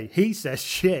anyway, he says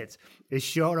shit is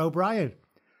Sean O'Brien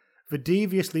for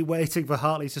deviously waiting for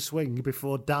Hartley to swing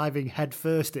before diving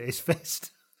headfirst at his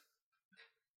fist.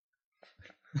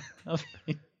 I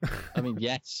mean,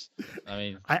 yes.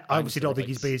 I obviously don't think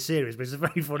he's being serious, but it's a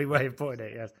very funny way of putting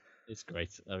it. Yes, it's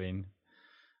great. I mean,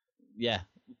 yeah.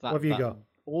 What have you got?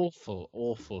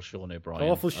 Awful Sean O'Brien.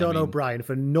 Awful Sean O'Brien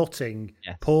for nutting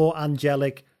poor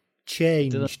angelic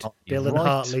changed Dylan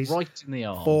Hartley's right in the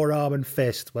arm. Forearm and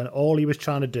fist when all he was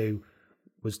trying to do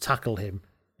was tackle him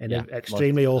in an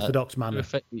extremely orthodox manner.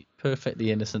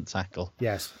 Perfectly innocent tackle.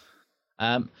 Yes.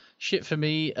 Shit for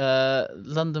me,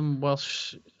 London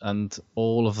Welsh and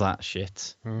all of that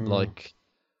shit. Like,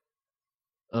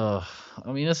 I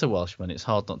mean, as a Welshman, it's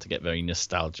hard not to get very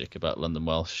nostalgic about London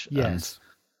Welsh. Yes. And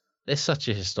they're such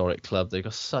a historic club. They've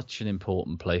got such an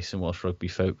important place in Welsh rugby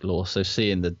folklore. So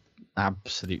seeing the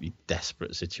absolutely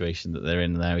desperate situation that they're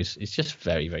in now is just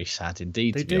very, very sad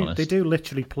indeed, to be honest. They do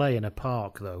literally play in a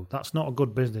park, though. That's not a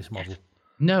good business model.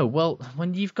 No, well,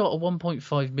 when you've got a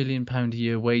 £1.5 million a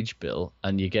year wage bill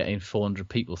and you're getting 400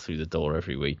 people through the door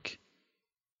every week,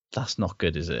 that's not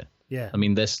good, is it? Yeah. I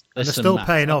mean, they're still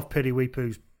paying off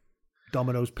Piriweepu's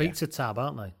Domino's Pizza tab,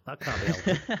 aren't they? That can't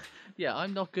be helped. Yeah,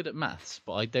 I'm not good at maths,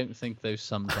 but I don't think those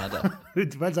sums add up.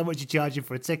 It depends how much you're charging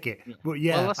for a ticket. But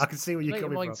yeah, I can see where you're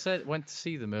coming from. Went to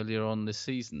see them earlier on this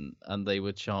season, and they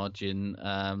were charging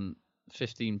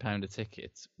 £15 a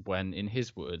ticket when, in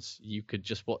his words, you could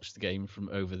just watch the game from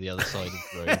over the other side of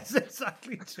the road. That's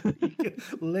exactly true. You could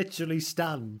literally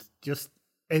stand just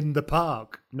in the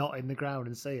park, not in the ground,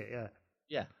 and see it, yeah.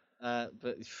 Yeah,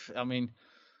 but, I mean,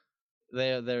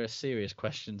 there are serious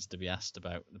questions to be asked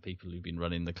about the people who've been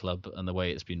running the club and the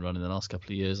way it's been run in the last couple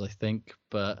of years, I think.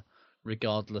 But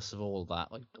regardless of all that,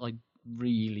 I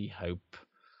really hope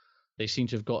they seem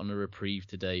to have gotten a reprieve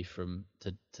today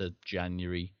to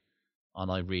January. And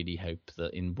I really hope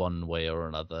that in one way or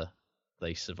another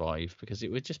they survive, because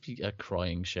it would just be a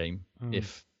crying shame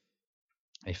if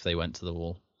they went to the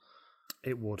wall.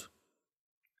 It would.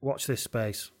 Watch this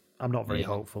space. I'm not very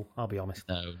hopeful, I'll be honest.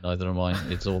 No, neither am I.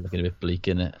 It's all looking a bit bleak,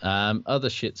 isn't it? Other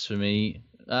shits for me,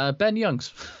 Ben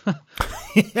Youngs.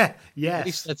 Yes.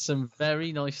 He said some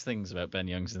very nice things about Ben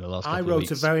Youngs in the last couple of weeks. I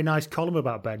wrote a very nice column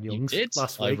about Ben Youngs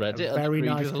last week. I read it. Very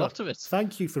nice. A lot of it.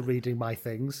 Thank you for reading my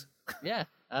things. Yeah,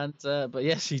 and but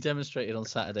yes, he demonstrated on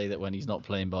Saturday that when he's not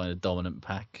playing by a dominant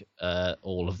pack,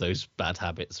 all of those bad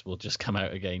habits will just come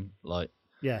out again. Like,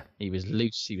 he was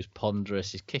loose, he was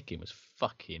ponderous, his kicking was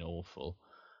fucking awful.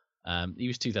 He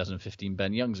was 2015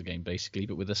 Ben Youngs again, basically,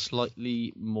 but with a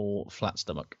slightly more flat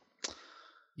stomach.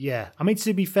 Yeah, I mean,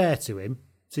 to be fair to him,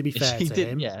 he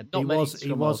was,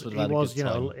 you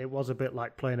know, it was a bit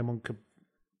like playing among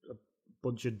a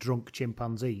bunch of drunk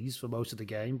chimpanzees for most of the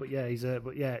game. But yeah,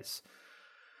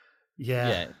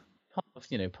 part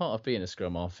of being a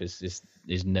scrum half is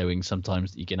knowing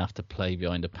sometimes that you're gonna have to play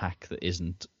behind a pack that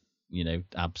isn't, you know,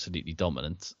 absolutely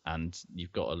dominant, and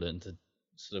you've got to learn to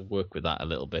sort of work with that a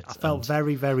little bit. I felt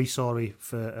very, very sorry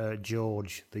for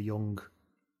George, the young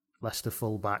Leicester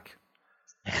fullback.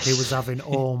 He was having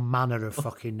all manner of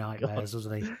fucking nightmares,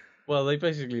 wasn't he? Well, they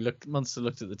basically Munster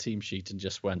looked at the team sheet and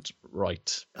just went,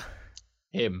 right,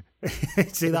 him.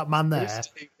 See that man there?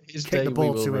 His kick the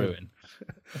ball to ruin. Him.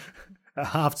 At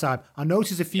half time. I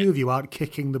notice a few of you aren't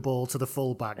kicking the ball to the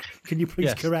fullback. Can you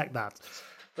please correct that?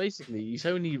 Basically, he's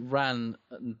only ran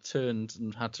and turned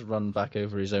and had to run back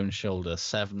over his own shoulder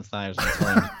 7,000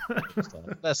 times.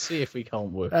 Let's see if we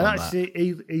can't work on actually,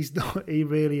 that. He's not. He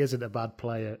really isn't a bad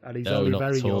player, and he's only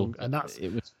very young. And that's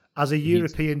as a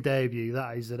European debut,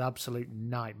 that is an absolute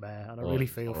nightmare, and I really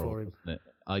feel for him.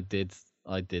 I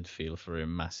did feel for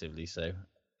him massively. So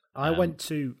I went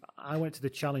to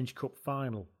the Challenge Cup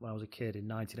final when I was a kid in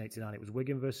 1989. It was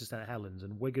Wigan versus St Helens,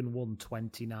 and Wigan won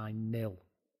 29-0.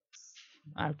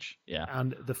 Ouch! Yeah.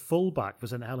 And the fullback for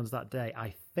St Helens that day,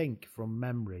 I think from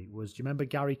memory, was. Do you remember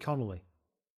Gary Connolly?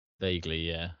 Vaguely,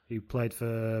 yeah. Who played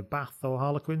for Bath or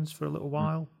Harlequins for a little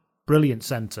while. Brilliant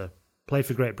centre. Played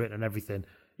for Great Britain and everything.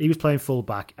 He was playing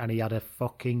fullback and he had a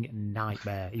fucking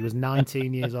nightmare. He was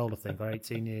 19 years old, I think, or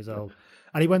 18 years old,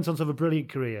 and he went on to have a brilliant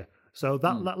career. So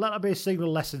that'll be a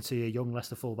signal lesson to you, young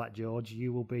Leicester fullback George.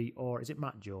 You will be, or is it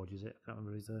Matt George? Is it? I can't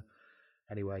remember.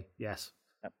 Anyway, yes.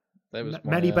 There was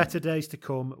many better days to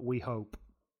come, we hope.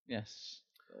 Yes.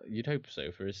 You'd hope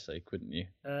so for his sake, wouldn't you?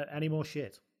 Any more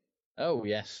shit? Oh,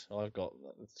 yes. I've got...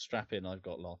 Strap in, I've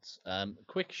got lots.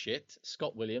 Quick shit.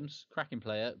 Scott Williams, cracking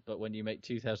player, but when you make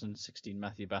 2016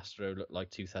 Matthew Bastrop look like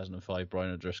 2005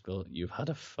 Brian O'Driscoll, you've had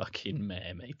a fucking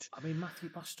mare, mate. I mean, Matthew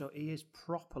Bastrop, he is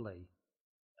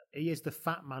the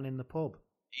fat man in the pub.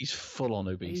 He's full on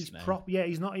obese now.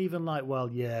 He's not even like,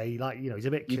 he's a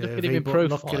bit curvy. You look at him in profile,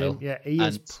 look at him, he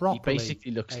is properly. He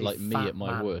basically looks like me at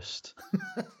my man. worst.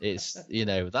 It's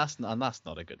that's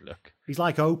not a good look. He's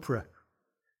like Oprah.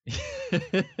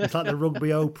 It's like the rugby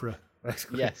Oprah.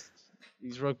 Basically. Yes,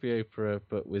 he's rugby Oprah,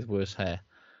 but with worse hair.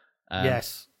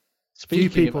 Yes. Speaking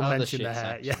Few people of other mention shits, the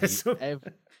hair. actually, Yes.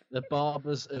 The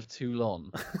barbers of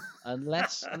Toulon,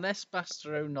 unless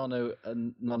Bastrop, Nono,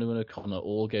 and O'Connor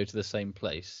all go to the same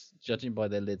place, judging by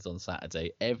their lids on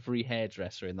Saturday, every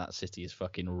hairdresser in that city is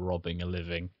fucking robbing a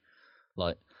living.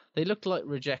 Like they look like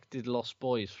rejected lost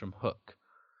boys from Hook.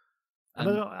 And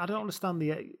I don't understand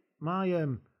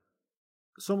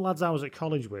some lads I was at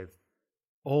college with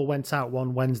all went out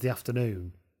one Wednesday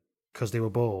afternoon because they were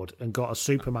bored and got a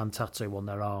Superman tattoo on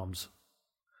their arms.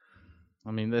 I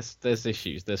mean, there's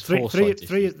issues. There's three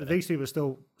issues of these two are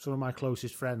still some of my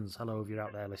closest friends. Hello, if you're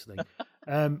out there listening.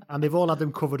 And they've all had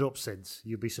them covered up since.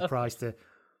 You'd be surprised to...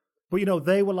 But,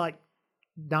 they were like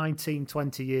 19,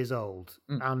 20 years old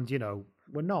and,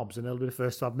 were knobs, and they'll be the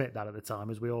first to admit that at the time,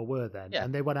 as we all were then. Yeah,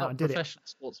 and they went out and did it.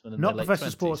 Not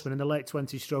professional sportsmen in the late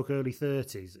 20s stroke early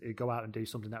 30s who go out and do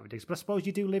something that ridiculous. But I suppose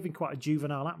you do live in quite a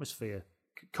juvenile atmosphere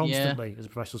constantly as a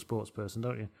professional sports person,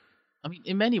 don't you? I mean,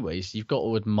 in many ways, you've got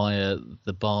to admire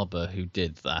the barber who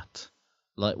did that.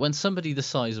 Like, when somebody the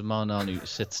size of Marnanu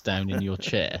sits down in your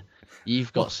chair,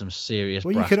 you've got some serious...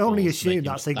 Well, you can only assume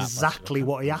that's exactly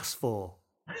what he asked for.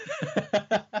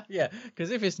 Yeah,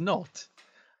 because if it's not...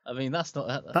 I mean, that's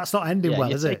not ending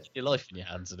well, is it? Your life in your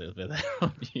hands a little bit there,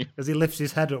 aren't you? As he lifts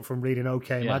his head up from reading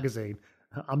OK magazine.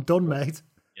 I'm done, mate.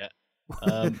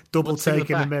 Yeah. Double take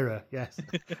in the mirror, yes.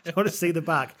 I want to see the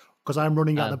back, because I'm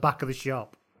running out the back of the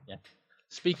shop. Yeah.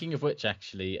 Speaking of which,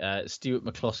 actually, Stuart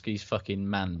McCloskey's fucking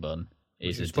man bun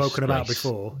is a spoken disgrace. about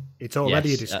before. It's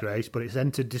already a disgrace, but it's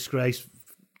entered disgrace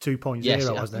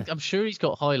 2.0, hasn't it? I'm sure he's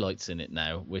got highlights in it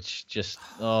now, which just,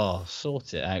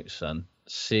 sort it out, son.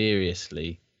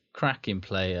 Seriously. Cracking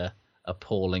player,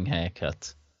 appalling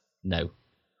haircut. No.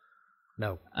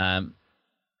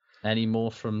 Any more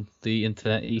from the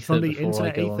internet ether? From the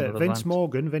internet ether, Vince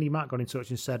Morgan, Vinnie Mac got in touch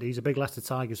and said he's a big Leicester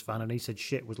Tigers fan, and he said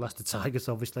shit was Leicester Tigers,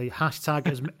 obviously.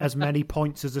 Hashtag as many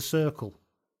points as a circle.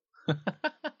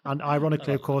 And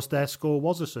ironically, of course, their score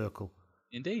was a circle.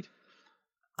 Indeed.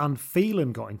 And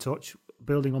Phelan got in touch,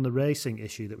 building on the racing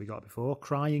issue that we got before.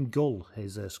 Crying Gull,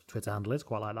 his Twitter handle is.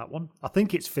 Quite like that one. I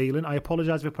think it's Phelan. I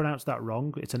apologise if I pronounced that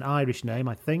wrong. It's an Irish name,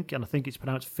 I think, and I think it's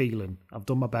pronounced Phelan. I've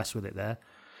done my best with it there.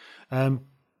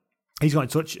 He's got in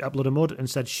touch at Blood and Mud and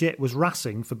said shit was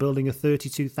Racing for building a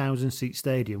 32,000-seat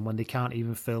stadium when they can't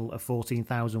even fill a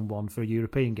 14,000 one for a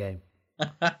European game.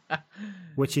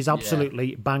 Which is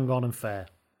absolutely bang on and fair.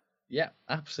 Yeah,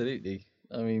 absolutely.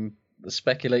 I mean...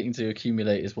 Speculating to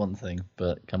accumulate is one thing,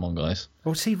 but come on, guys.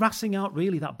 Well, see, Racing aren't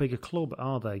really that big a club,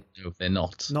 are they? No, they're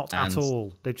not. Not at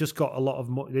all. They've just got a lot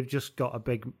of. They've just got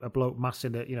a bloke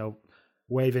massing it,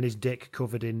 waving his dick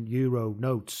covered in euro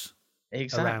notes.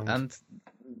 Exactly. Around. And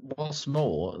what's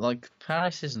more, like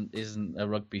Paris isn't a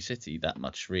rugby city that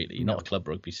much, really. No. Not a club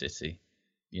rugby city,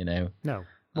 No.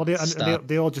 Well,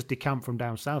 they all just decamp from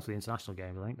down south to the international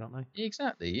games, I think, don't they?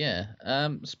 Exactly. Yeah.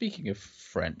 Speaking of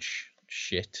French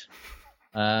shit.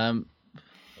 I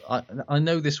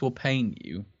know this will pain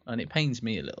you, and it pains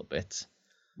me a little bit.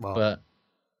 Well, but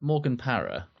Morgan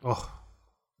Parra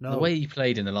The way he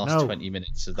played in the last 20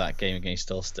 minutes of that game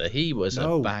against Ulster, he was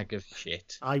a bag of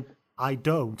shit. I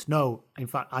don't. No, in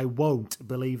fact, I won't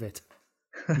believe it.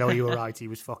 No, you were right. He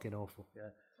was fucking awful. Yeah.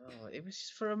 Oh, it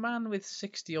was for a man with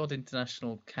 60-odd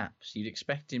international caps. You'd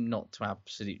expect him not to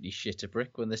absolutely shit a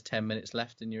brick when there's 10 minutes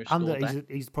left in your score. And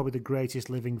he's probably the greatest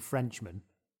living Frenchman.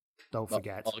 Don't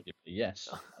forget. Arguably, yes.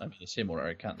 I mean, it's him or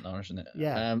Eric Cantona, isn't it?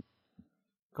 Yeah.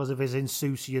 Because of his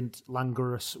insouciant,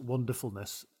 languorous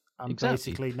wonderfulness. And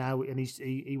basically now, and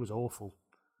he was awful.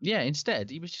 Yeah,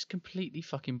 instead, he was just completely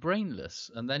fucking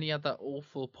brainless. And then he had that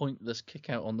awful, pointless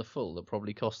kick out on the full that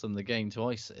probably cost them the game to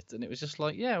ice it. And it was just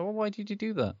like, yeah, well, why did you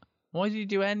do that? Why did you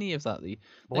do any of that?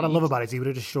 What I love about it is he would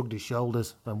have just shrugged his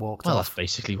shoulders and walked off. Well, that's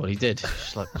basically what he did.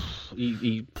 Just like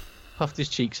he puffed his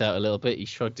cheeks out a little bit, he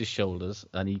shrugged his shoulders,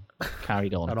 and he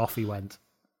carried on. And off he went.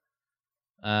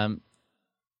 Pascal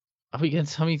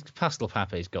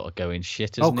Pape's got to go in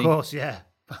shit, hasn't he? Of course, yeah.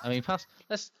 I mean,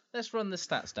 let's run the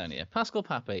stats down here. Pascal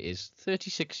Pape is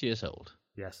 36 years old.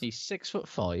 Yes. He's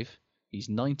 6'5". He's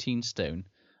 19 stone,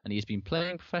 and he's been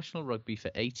playing professional rugby for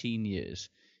 18 years.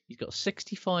 He's got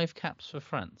 65 caps for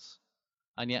France.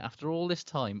 And yet, after all this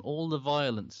time, all the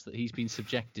violence that he's been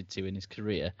subjected to in his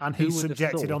career... And he's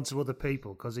subjected onto other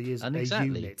people, because he is a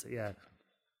unit. Yeah.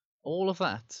 All of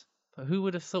that. But who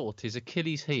would have thought his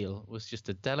Achilles heel was just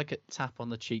a delicate tap on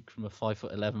the cheek from a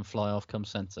 5'11" fly-off come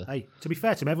centre? Hey, to be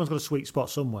fair to him, everyone's got a sweet spot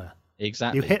somewhere.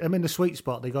 Exactly. You hit them in the sweet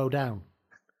spot, they go down.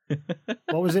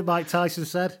 What was it Mike Tyson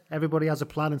said? Everybody has a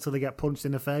plan until they get punched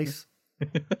in the face.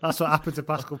 That's what happened to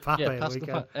Pascal Pape. Yeah,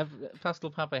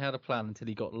 Pascal Pape had a plan until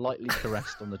he got lightly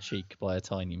caressed on the cheek by a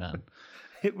tiny man.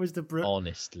 It was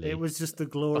honestly. It was just the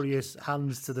glorious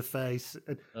hands to the face.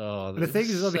 And the thing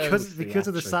is, because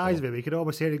of the size of him, you could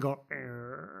almost hear him go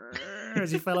as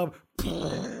he fell over.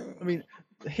 I mean,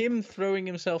 him throwing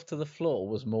himself to the floor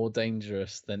was more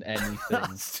dangerous than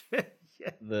anything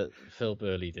that Phil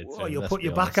Burley did. Whoa, you'll put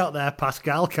your back out there,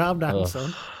 Pascal. Calm down,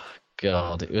 son.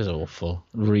 God, it was awful.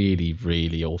 Really,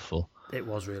 really awful. It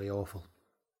was really awful.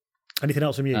 Anything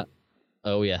else from you?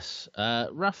 Oh, yes.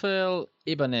 Rafael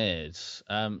Ibanez,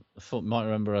 might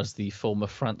remember as the former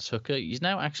France hooker. He's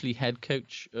now actually head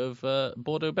coach of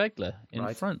Bordeaux-Bègles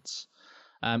in France.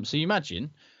 So you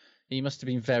imagine he must have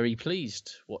been very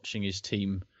pleased watching his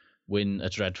team win a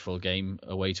dreadful game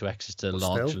away to Exeter.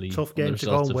 Largely tough game to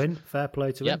go and win. Fair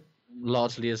play to him.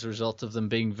 Largely as a result of them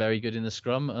being very good in the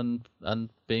scrum and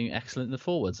being excellent in the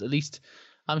forwards. At least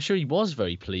I'm sure he was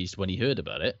very pleased when he heard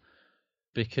about it,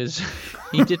 because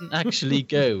he didn't actually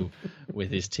go with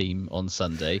his team on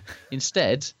Sunday.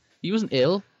 Instead, he wasn't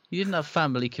ill. He didn't have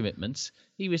family commitments.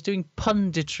 He was doing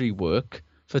punditry work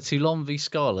for Toulon v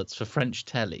Scarlets for French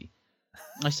telly.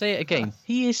 I say it again.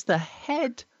 He is the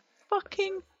head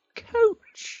fucking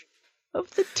coach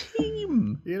of the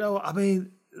team. You know, I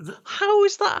mean... How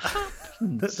is that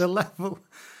happened? The level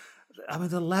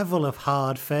of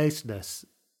hard-facedness...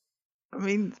 I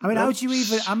mean, how do you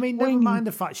even? I mean, never mind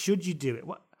the fact. Should you do it?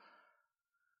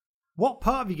 What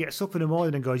part of you gets up in the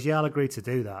morning and goes, "Yeah, I'll agree to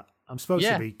do that"? I'm supposed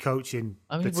to be coaching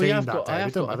the team that day. I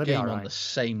have got a game on the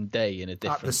same day in a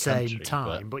different at the same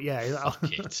time, but yeah,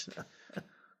 fuck it.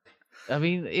 I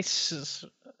mean, it's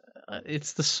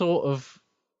the sort of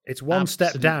it's one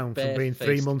step down from being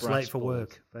 3 months late for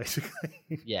work, basically.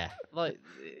 Yeah, like.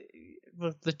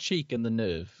 The cheek and the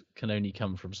nerve can only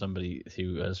come from somebody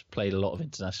who has played a lot of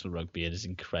international rugby and is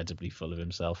incredibly full of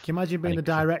himself. Can you imagine being the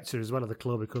director as well of the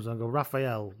club who comes on and goes,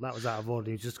 Raphael, that was out of order.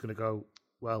 He's just going to go,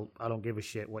 well, I don't give a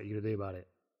shit. What are you going to do about it?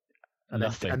 And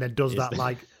then does that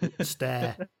like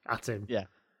stare at him.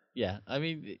 Yeah. I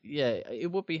mean,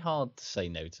 it would be hard to say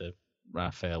no to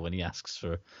Raphael when he asks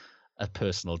for a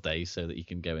personal day so that he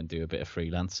can go and do a bit of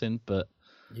freelancing, but...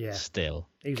 Yeah, still,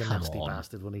 he was a nasty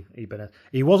bastard when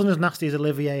he wasn't as nasty as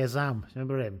Olivier Azam.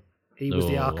 Remember him? He was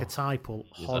the archetypal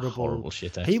horrible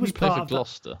shit. He was part of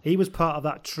Gloucester. He was part of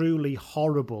that truly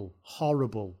horrible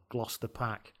Gloucester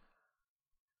pack.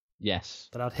 Yes,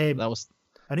 that had him.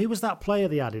 And who was that player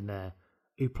they had in there?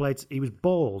 Who played? He was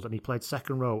bald and he played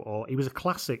second row, or he was a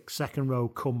classic second row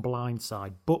come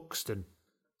blindside. Buxton.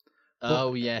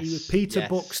 Oh yes, he was Peter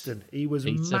Buxton. He was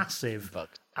massive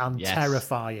and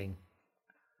terrifying.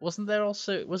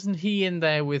 Wasn't he in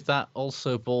there with that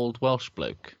also bald Welsh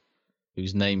bloke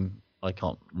whose name I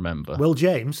can't remember? Will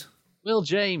James.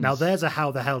 Now there's a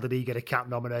how the hell did he get a cap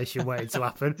nomination waiting to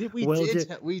happen? Did we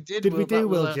do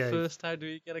Will James? First how did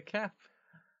he get a cap?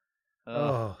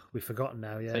 We've forgotten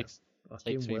now, yeah.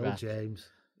 Takes me back. James.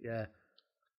 Yeah.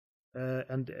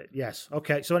 Yes.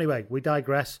 Okay, so anyway, we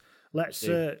digress. Let's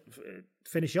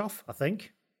finish off, I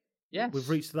think. Yes. We've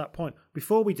reached to that point.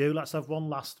 Before we do, let's have one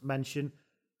last mention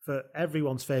for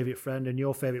everyone's favourite friend and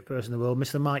your favourite person in the world,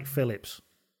 Mr. Mike Phillips,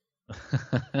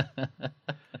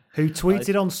 who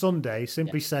tweeted on Sunday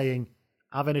simply saying,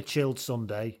 having a chilled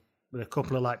Sunday with a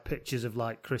couple of like pictures of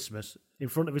like Christmas in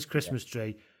front of his Christmas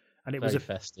tree. And it was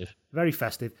festive. Very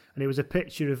festive. And it was a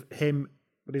picture of him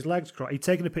with his legs crossed. He'd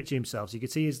taken a picture of himself. So you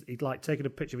could see he'd like taken a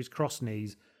picture of his crossed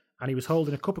knees, and he was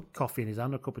holding a cup of coffee in his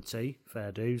hand, a cup of tea,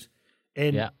 fair dues,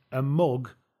 in a mug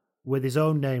with his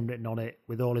own name written on it,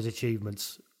 with all his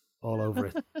achievements all over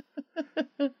it.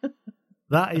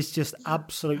 That is just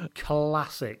absolute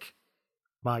classic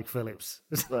Mike Phillips.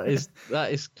 That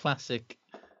is classic.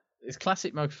 It's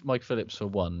classic Mike Phillips for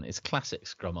one. It's classic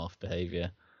scrum half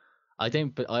behaviour. I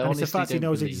honestly it's the fact he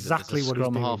knows exactly what he's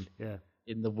doing.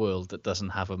 In the world that doesn't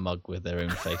have a mug with their own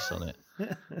face on it.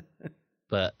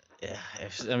 But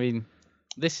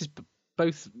this is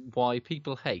both why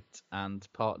people hate and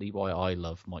partly why I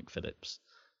love Mike Phillips,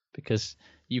 because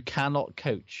you cannot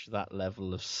coach that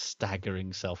level of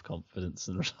staggering self-confidence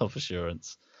and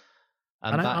self-assurance.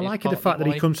 And I like the fact that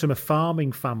he comes from a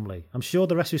farming family. I'm sure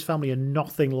the rest of his family are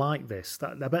nothing like this.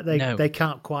 I bet they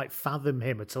can't quite fathom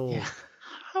him at all. Yeah.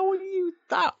 How are you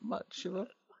that much of a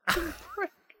fucking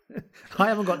prick? I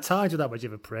haven't got time to that much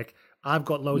of a prick. I've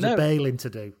got loads of bailing to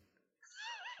do.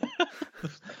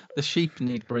 The sheep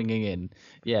need bringing in.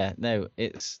 Yeah, no,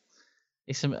 it's.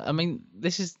 I mean,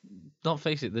 this is, not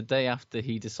face it, the day after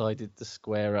he decided to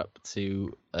square up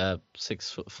to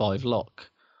 6'5" lock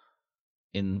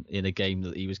in a game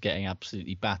that he was getting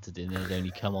absolutely battered in and had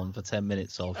only come on for 10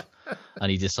 minutes of, and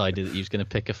he decided that he was going to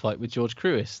pick a fight with George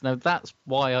Cruis. Now that's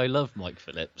why I love Mike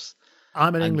Phillips.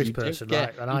 I'm an English person,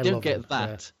 right? And I don't get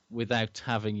that without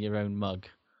having your own mug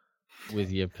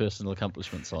with your personal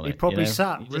accomplishments on it. He probably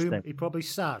sat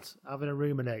having a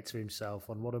ruminate to himself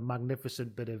on what a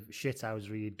magnificent bit of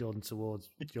shithousery he'd done towards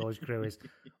George Cruis,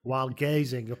 while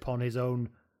gazing upon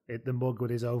the mug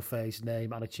with his own face,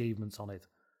 name, and achievements on it.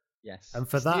 Yes. And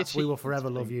for that, we will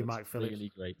forever love you, Mike Phillips.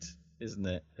 Really great, isn't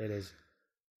it? It is.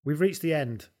 We've reached the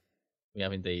end. We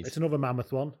have indeed. It's another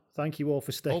mammoth one. Thank you all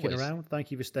for sticking around.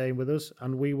 Thank you for staying with us.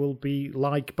 And we will be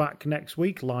back next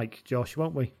week, Josh,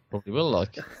 won't we? Probably will,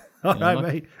 All right,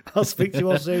 mate. I'll speak to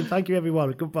you all soon. Thank you,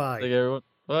 everyone. Goodbye. Thank you, everyone.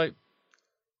 Bye.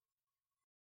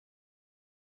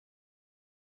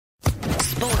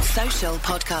 Sports Social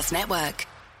Podcast Network.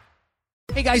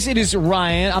 Hey guys, it is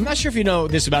Ryan. I'm not sure if you know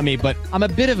this about me, but I'm a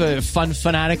bit of a fun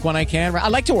fanatic when I can. I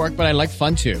like to work, but I like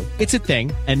fun too. It's a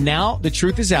thing. And now the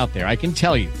truth is out there. I can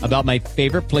tell you about my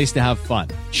favorite place to have fun.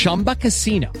 Chumba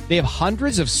Casino. They have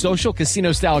hundreds of social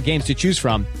casino style games to choose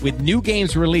from with new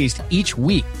games released each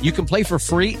week. You can play for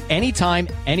free anytime,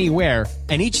 anywhere.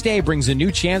 And each day brings a new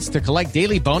chance to collect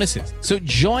daily bonuses. So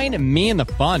join me in the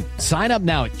fun. Sign up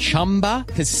now at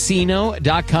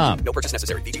ChumbaCasino.com. No purchase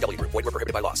necessary. VGW Group. Void where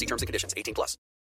prohibited by law. See terms and conditions. 18+.